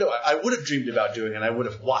I would have dreamed about doing, and I would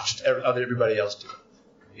have watched everybody else do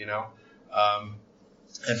it.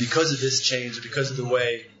 And because of this change, because of the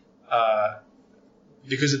way,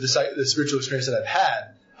 because of the spiritual experience that I've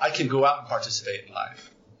had, I can go out and participate in life.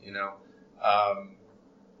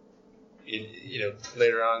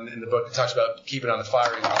 Later on in the book, it talks about keeping on the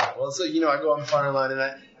firing line. Well, so I go on the firing line,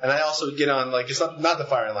 and I also get on, like, it's not the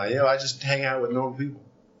firing line. I just hang out with normal people.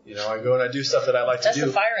 I go and I do stuff that I like to do.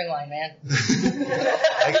 That's the firing line, man.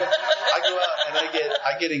 I go out and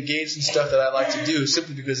I get engaged in stuff that I like to do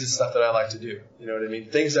simply because it's stuff that I like to do. You know what I mean?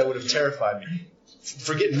 Things that would have terrified me.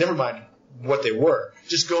 Never mind what they were.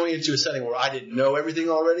 Just going into a setting where I didn't know everything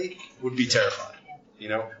already would be terrifying.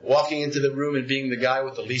 Walking into the room and being the guy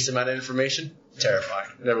with the least amount of information, terrifying.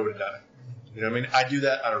 Never would have done it. You know what I mean? I do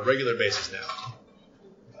that on a regular basis now.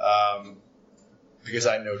 Because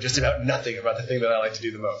I know just about nothing about the thing that I like to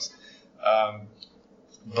do the most.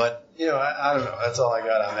 But I don't know. That's all I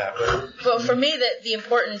got on that. Well, for me, the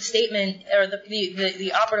important statement or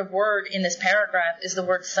the operative word in this paragraph is the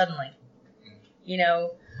word suddenly.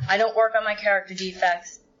 I don't work on my character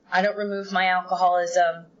defects. I don't remove my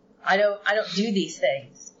alcoholism. I don't do these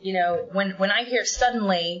things. When I hear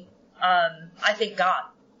suddenly, I think God.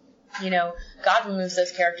 God removes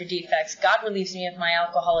those character defects. God relieves me of my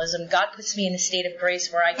alcoholism. God puts me in a state of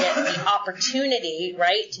grace where I get the opportunity,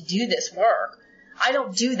 right, to do this work. I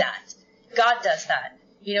don't do that. God does that.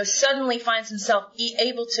 Suddenly finds himself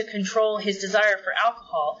able to control his desire for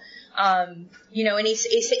alcohol. And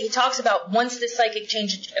he talks about once this psychic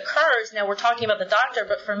change occurs, now we're talking about the doctor,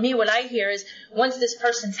 but for me what I hear is once this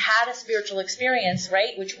person's had a spiritual experience,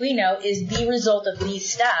 right, which we know is the result of these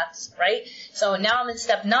steps, right? So now I'm in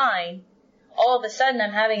step 9, all of a sudden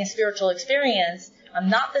I'm having a spiritual experience. I'm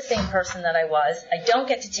not the same person that I was. I don't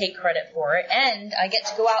get to take credit for it, and I get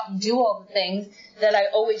to go out and do all the things that I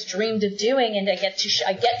always dreamed of doing, and I get to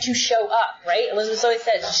show up, right? Elizabeth always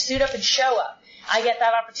says, suit up and show up. I get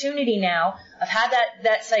that opportunity now. I've had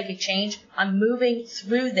that psychic change. I'm moving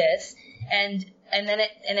through this, and then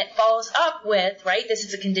it follows up with, right, this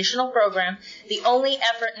is a conditional program, the only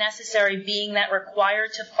effort necessary being that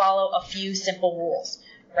required to follow a few simple rules,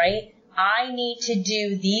 right? I need to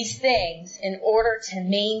do these things in order to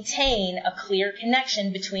maintain a clear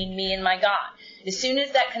connection between me and my God. As soon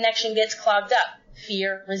as that connection gets clogged up,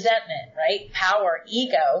 fear, resentment, right, power,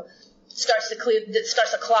 ego, starts to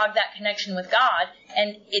clog that connection with God,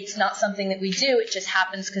 and it's not something that we do. It just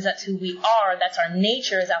happens because that's who we are. That's our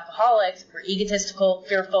nature as alcoholics. We're egotistical,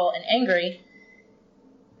 fearful, and angry.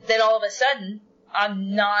 Then all of a sudden,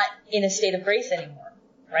 I'm not in a state of grace anymore,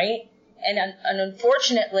 right? And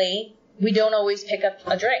unfortunately, we don't always pick up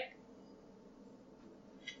a drink.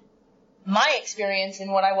 My experience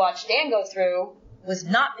in what I watched Dan go through was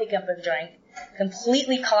not pick up a drink,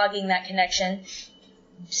 completely clogging that connection,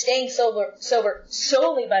 staying sober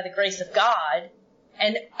solely by the grace of God,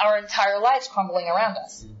 and our entire lives crumbling around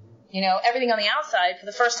us. Everything on the outside for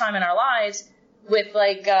the first time in our lives with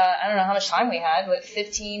I don't know how much time we had, but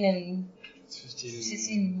 15 and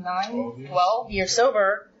 12 years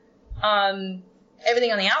sober.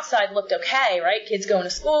 Everything on the outside looked okay, right? Kids going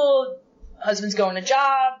to school, husband's going to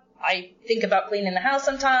job. I think about cleaning the house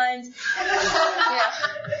sometimes.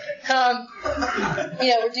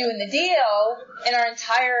 We're doing the deal, and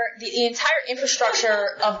the entire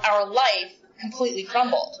infrastructure of our life completely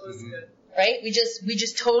crumbled. Right? We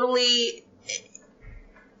just totally,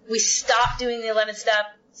 we stopped doing the 11th step,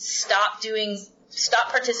 stopped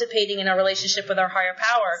participating in our relationship with our higher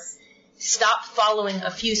power, stopped following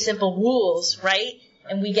a few simple rules, right?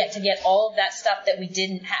 And we get all of that stuff that we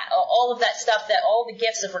didn't have, all of that stuff all the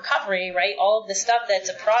gifts of recovery, right? All of the stuff that's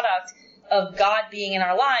a product of God being in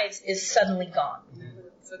our lives is suddenly gone.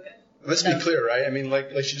 Okay. Let's be clear, right? I mean, like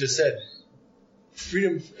she just said,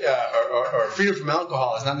 freedom or freedom from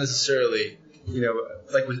alcohol is not necessarily,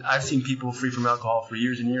 like I've seen people free from alcohol for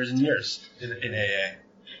years and years and years in AA.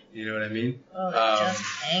 You know what I mean? Just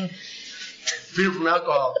hang. Freedom from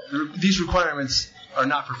alcohol, these requirements are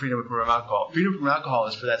not for freedom from alcohol. Freedom from alcohol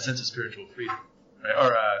is for that sense of spiritual freedom, right?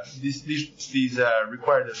 Or these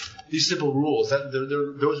required these simple rules.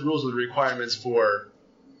 Those rules are the requirements for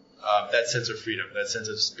that sense of freedom, that sense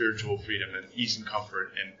of spiritual freedom and ease and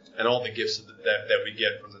comfort, and all the gifts that we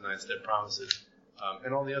get from the 9-step promises,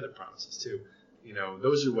 and all the other promises too.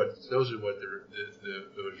 Those are what those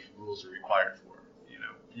rules are required for.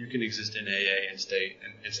 You can exist in AA and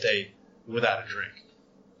stay without a drink.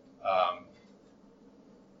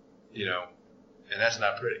 And that's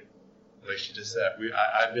not pretty. Like she just said,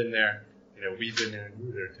 I've been there. We've been there, and you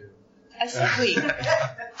were there too. I said we.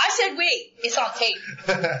 I said we. It's on tape.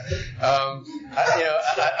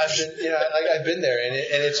 I've been there, and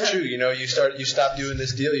it's true. You stop doing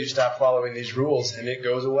this deal, you stop following these rules, and it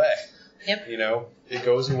goes away. Yep. It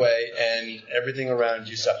goes away, and everything around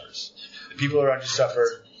you suffers. The people around you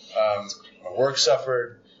suffer. Our work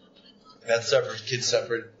suffered. That suffered. Kids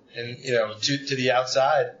suffered, and to the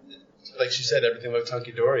outside, like she said, everything looked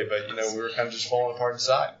hunky dory, but we were kind of just falling apart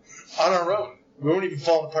inside on our own. We weren't even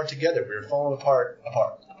falling apart together. We were falling apart.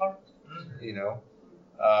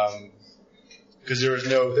 Because there was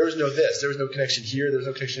no this. There was no connection here. There was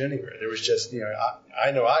no connection anywhere. There was just,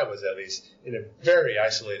 I know I was at least in a very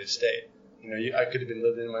isolated state. I could have been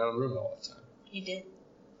living in my own room all the time. You did.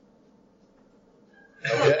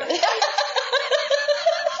 Okay.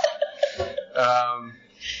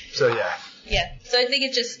 So yeah. Yeah. So I think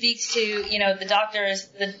it just speaks to, the doctors,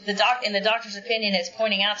 in the doctor's opinion, it's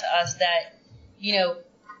pointing out to us that,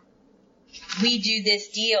 we do this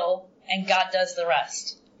deal and God does the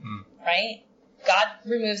rest. Right? God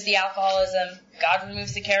removes the alcoholism, God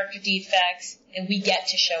removes the character defects, and we get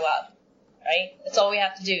to show up. Right? That's all we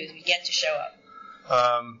have to do is we get to show up.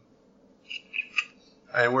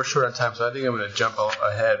 And we're short on time, so I think I'm going to jump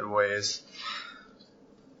ahead a ways.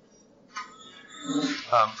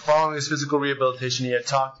 Following his physical rehabilitation, he had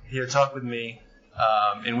talked with me,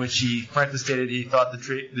 in which he frankly stated he thought the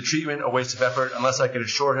treatment a waste of effort unless I could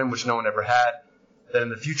assure him, which no one ever had, that in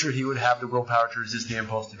the future he would have the willpower to resist the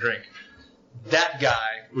impulse to drink. That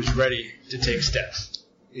guy was ready to take steps.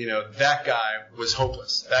 That guy was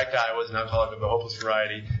hopeless. That guy was an alcoholic of the hopeless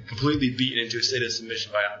variety, completely beaten into a state of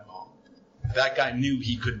submission by alcohol. That guy knew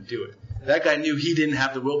he couldn't do it. That guy knew he didn't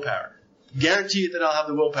have the willpower. Guarantee it that I'll have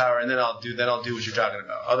the willpower, and then I'll do what you're talking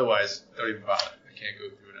about. Otherwise, don't even bother. I can't go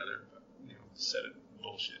through another, set of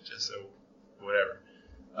bullshit just so whatever.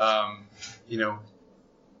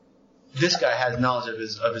 This guy has knowledge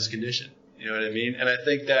of his condition. You know what I mean? And I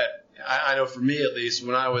think that I know for me at least,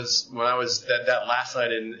 when I was that last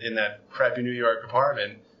night in that crappy New York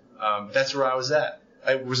apartment, that's where I was at.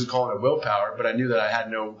 I wasn't calling it willpower, but I knew that I had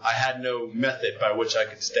no method by which I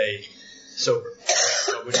could stay sober,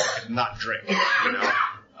 by which I could not drink.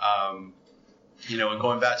 And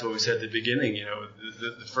going back to what we said at the beginning,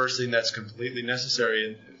 the first thing that's completely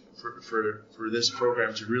necessary for this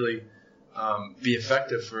program to really be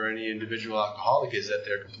effective for any individual alcoholic is that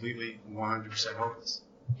they're completely 100% hopeless.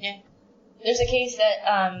 Yeah. There's a case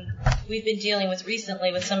that we've been dealing with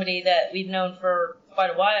recently with somebody that we've known for quite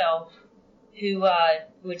a while who had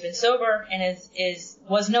been sober and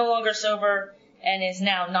was no longer sober and is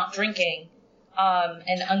now not drinking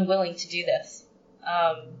and unwilling to do this.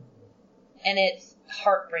 And it's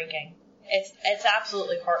heartbreaking. It's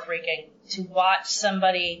absolutely heartbreaking to watch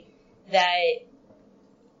somebody that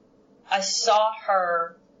I saw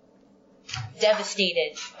her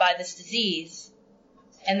devastated by this disease,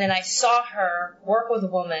 and then I saw her work with a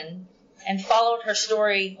woman and followed her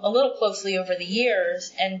story a little closely over the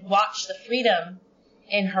years and watched the freedom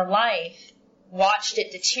in her life, watched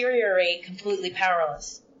it deteriorate, completely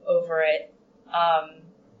powerless over it.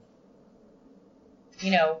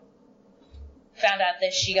 Found out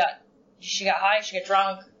that she got high, she got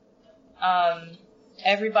drunk.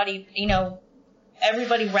 Everybody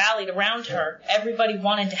rallied around her. Everybody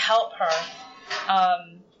wanted to help her.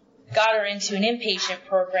 Got her into an inpatient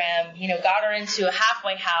program, got her into a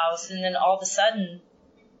halfway house, and then all of a sudden,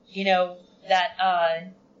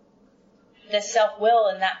 that self-will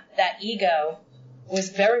and that ego was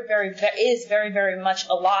is very, very much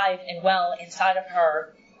alive and well inside of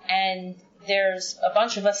her. And there's a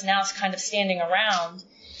bunch of us now kind of standing around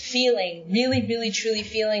feeling, really, really, truly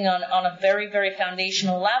feeling on a very, very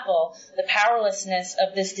foundational level the powerlessness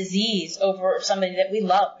of this disease over somebody that we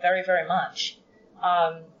love very, very much.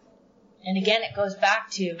 And again, it goes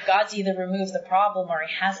back to God's either removed the problem or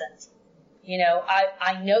he hasn't. You know,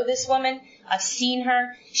 I know this woman. I've seen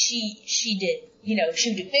her. She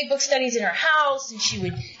would do big book studies in her house, and she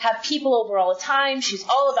would have people over all the time. She was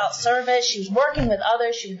all about service. She was working with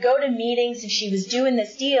others. She would go to meetings, and she was doing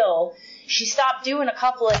this deal. She stopped doing a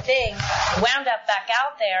couple of things, wound up back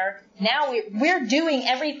out there. Now we're doing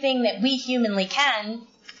everything that we humanly can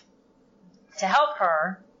to help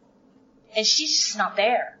her, and she's just not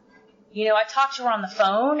there. You know, I talk to her on the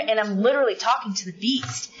phone, and I'm literally talking to the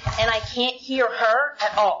beast, and I can't hear her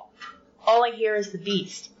at all. All I hear is the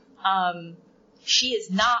beast. She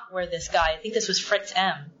is not where this guy, I think this was Fritz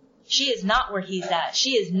M. She is not where he's at.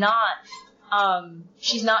 She is not,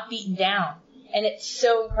 she's not beaten down. And it's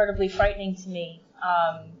so incredibly frightening to me,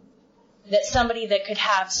 that somebody that could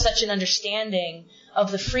have such an understanding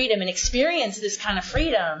of the freedom and experience this kind of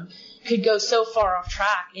freedom could go so far off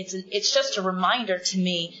track. It's just a reminder to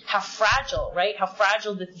me how fragile, right? How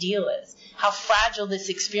fragile this deal is, how fragile this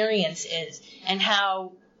experience is, and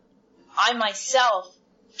how I myself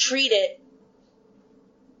treat it.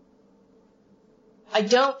 I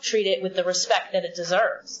don't treat it with the respect that it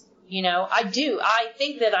deserves. You know, I do. I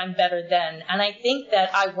think that I'm better than, and I think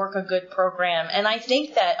that I work a good program, and I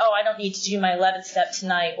think that, I don't need to do my 11th step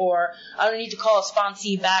tonight, or I don't need to call a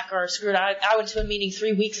sponsee back, or screw it, I went to a meeting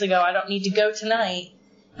 3 weeks ago, I don't need to go tonight.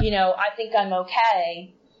 You know, I think I'm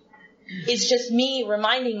okay. It's just me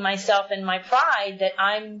reminding myself in my pride that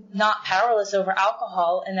I'm not powerless over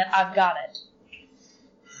alcohol and that I've got it.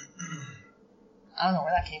 I don't know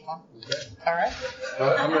where that came from. Okay. All right.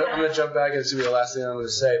 I'm going to jump back and see what the last thing I'm going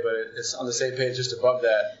to say, but it's on the same page just above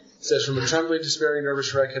that. It says, from a trembling, despairing,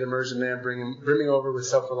 nervous wreck had emerged a man brimming over with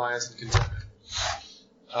self-reliance and contentment.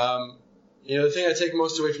 You know, the thing I take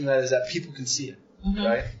most away from that is that people can see it,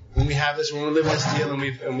 right? When we have this, when we're living this deal, and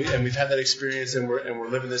we've had that experience, and we're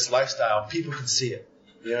living this lifestyle, people can see it.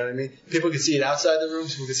 You know what I mean? People can see it outside the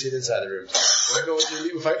rooms. People can see it inside the rooms. When I go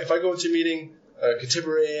into if I go into a meeting,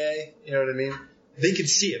 contemporary AA, you know what I mean? They can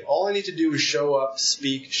see it. All I need to do is show up,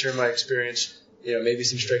 speak, share my experience, you know, maybe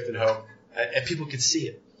some strength and hope, and people can see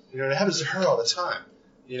it. You know, it happens to her all the time.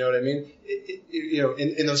 You know what I mean? You know,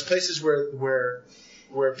 in those places where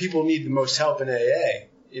people need the most help in AA,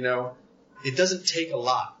 you know, it doesn't take a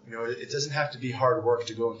lot. You know, it doesn't have to be hard work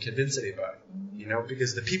to go and convince anybody. You know,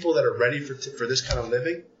 because the people that are ready for this kind of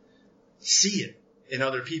living see it in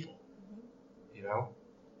other people. You know,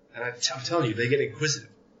 and I'm telling you, they get inquisitive.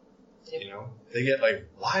 You know, they get like,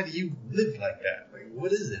 why do you live like that? Like,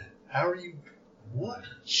 what is that? How are you? What?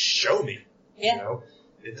 Show me. Yeah. You know,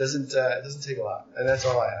 it doesn't take a lot, and that's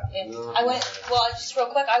all I have. Yeah. Just real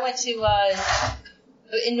quick, I went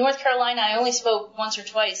to in North Carolina. I only spoke once or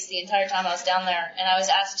twice the entire time I was down there, and I was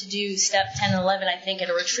asked to do step 10 and 11, I think, at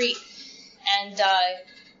a retreat. And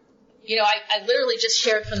you know, I literally just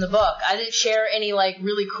shared from the book. I didn't share any like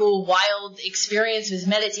really cool, wild experiences,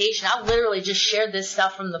 meditation. I literally just shared this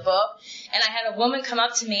stuff from the book. And I had a woman come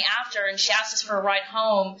up to me after, and she asked us for a ride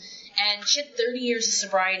home. And she had 30 years of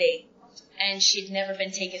sobriety, and she'd never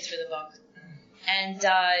been taken through the book.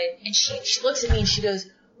 And she looks at me and she goes,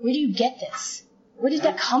 "Where do you get this? Where did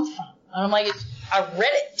that come from?" And I'm like, "I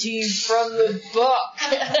read it to you from the book."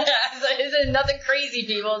 It's nothing crazy,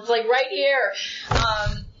 people. It's like right here.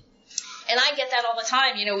 And I get that all the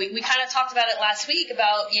time. You know, we kind of talked about it last week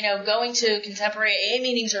about, you know, going to contemporary AA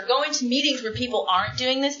meetings or going to meetings where people aren't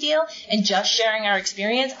doing this deal and just sharing our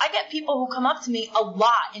experience. I get people who come up to me a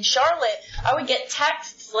lot. In Charlotte, I would get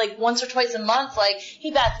texts like once or twice a month like,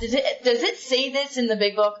 "Hey, Beth, does it say this in the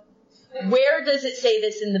big book? Where does it say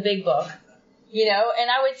this in the big book?" You know, and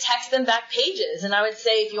I would text them back pages, and I would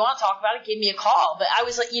say, "If you want to talk about it, give me a call." But I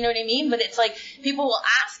was like, you know what I mean? But it's like, people will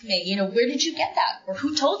ask me, you know, "Where did you get that?" Or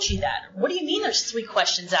 "Who told you that?" Or, "What do you mean there's 3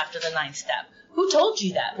 questions after the 9th step? Who told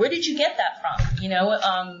you that? Where did you get that from?" You know,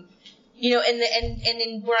 and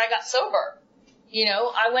in where I got sober, you know,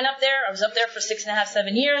 I went up there, I was up there for 6.5,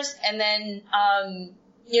 7 years, and then,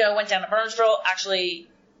 you know, went down to Burnsville, actually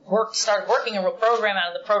started working a real program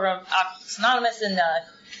out of the program, Alcoholics Anonymous, and,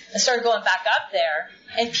 I started going back up there,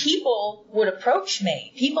 and people would approach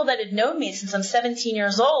me, people that had known me since I'm 17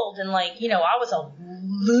 years old, and like, you know, I was a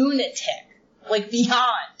lunatic, like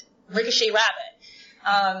beyond Ricochet Rabbit.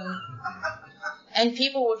 And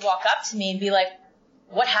people would walk up to me and be like,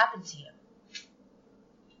 "What happened to you?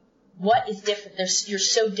 What is different? You're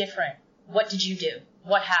so different. What did you do?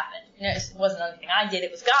 What happened?" You know, it wasn't anything I did,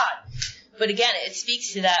 it was God. But again, it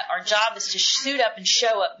speaks to that. Our job is to suit up and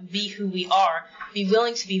show up and be who we are. Be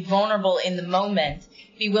willing to be vulnerable in the moment.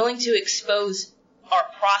 Be willing to expose our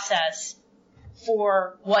process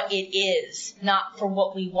for what it is, not for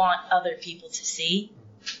what we want other people to see.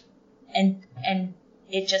 and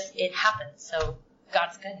it happens. So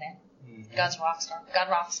God's good, man. Mm-hmm. God's a rock star. God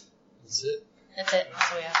rocks. That's it. That's it.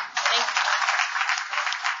 That's what we have. Thank you.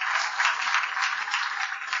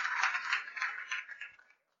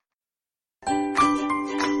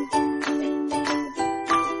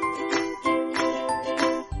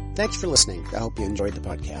 Thanks for listening. I hope you enjoyed the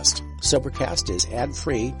podcast. Sobercast is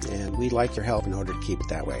ad-free, and we'd like your help in order to keep it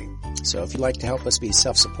that way. So if you'd like to help us be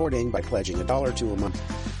self-supporting by pledging $1 or $2 a month,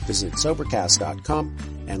 visit Sobercast.com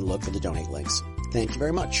and look for the donate links. Thank you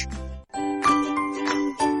very much.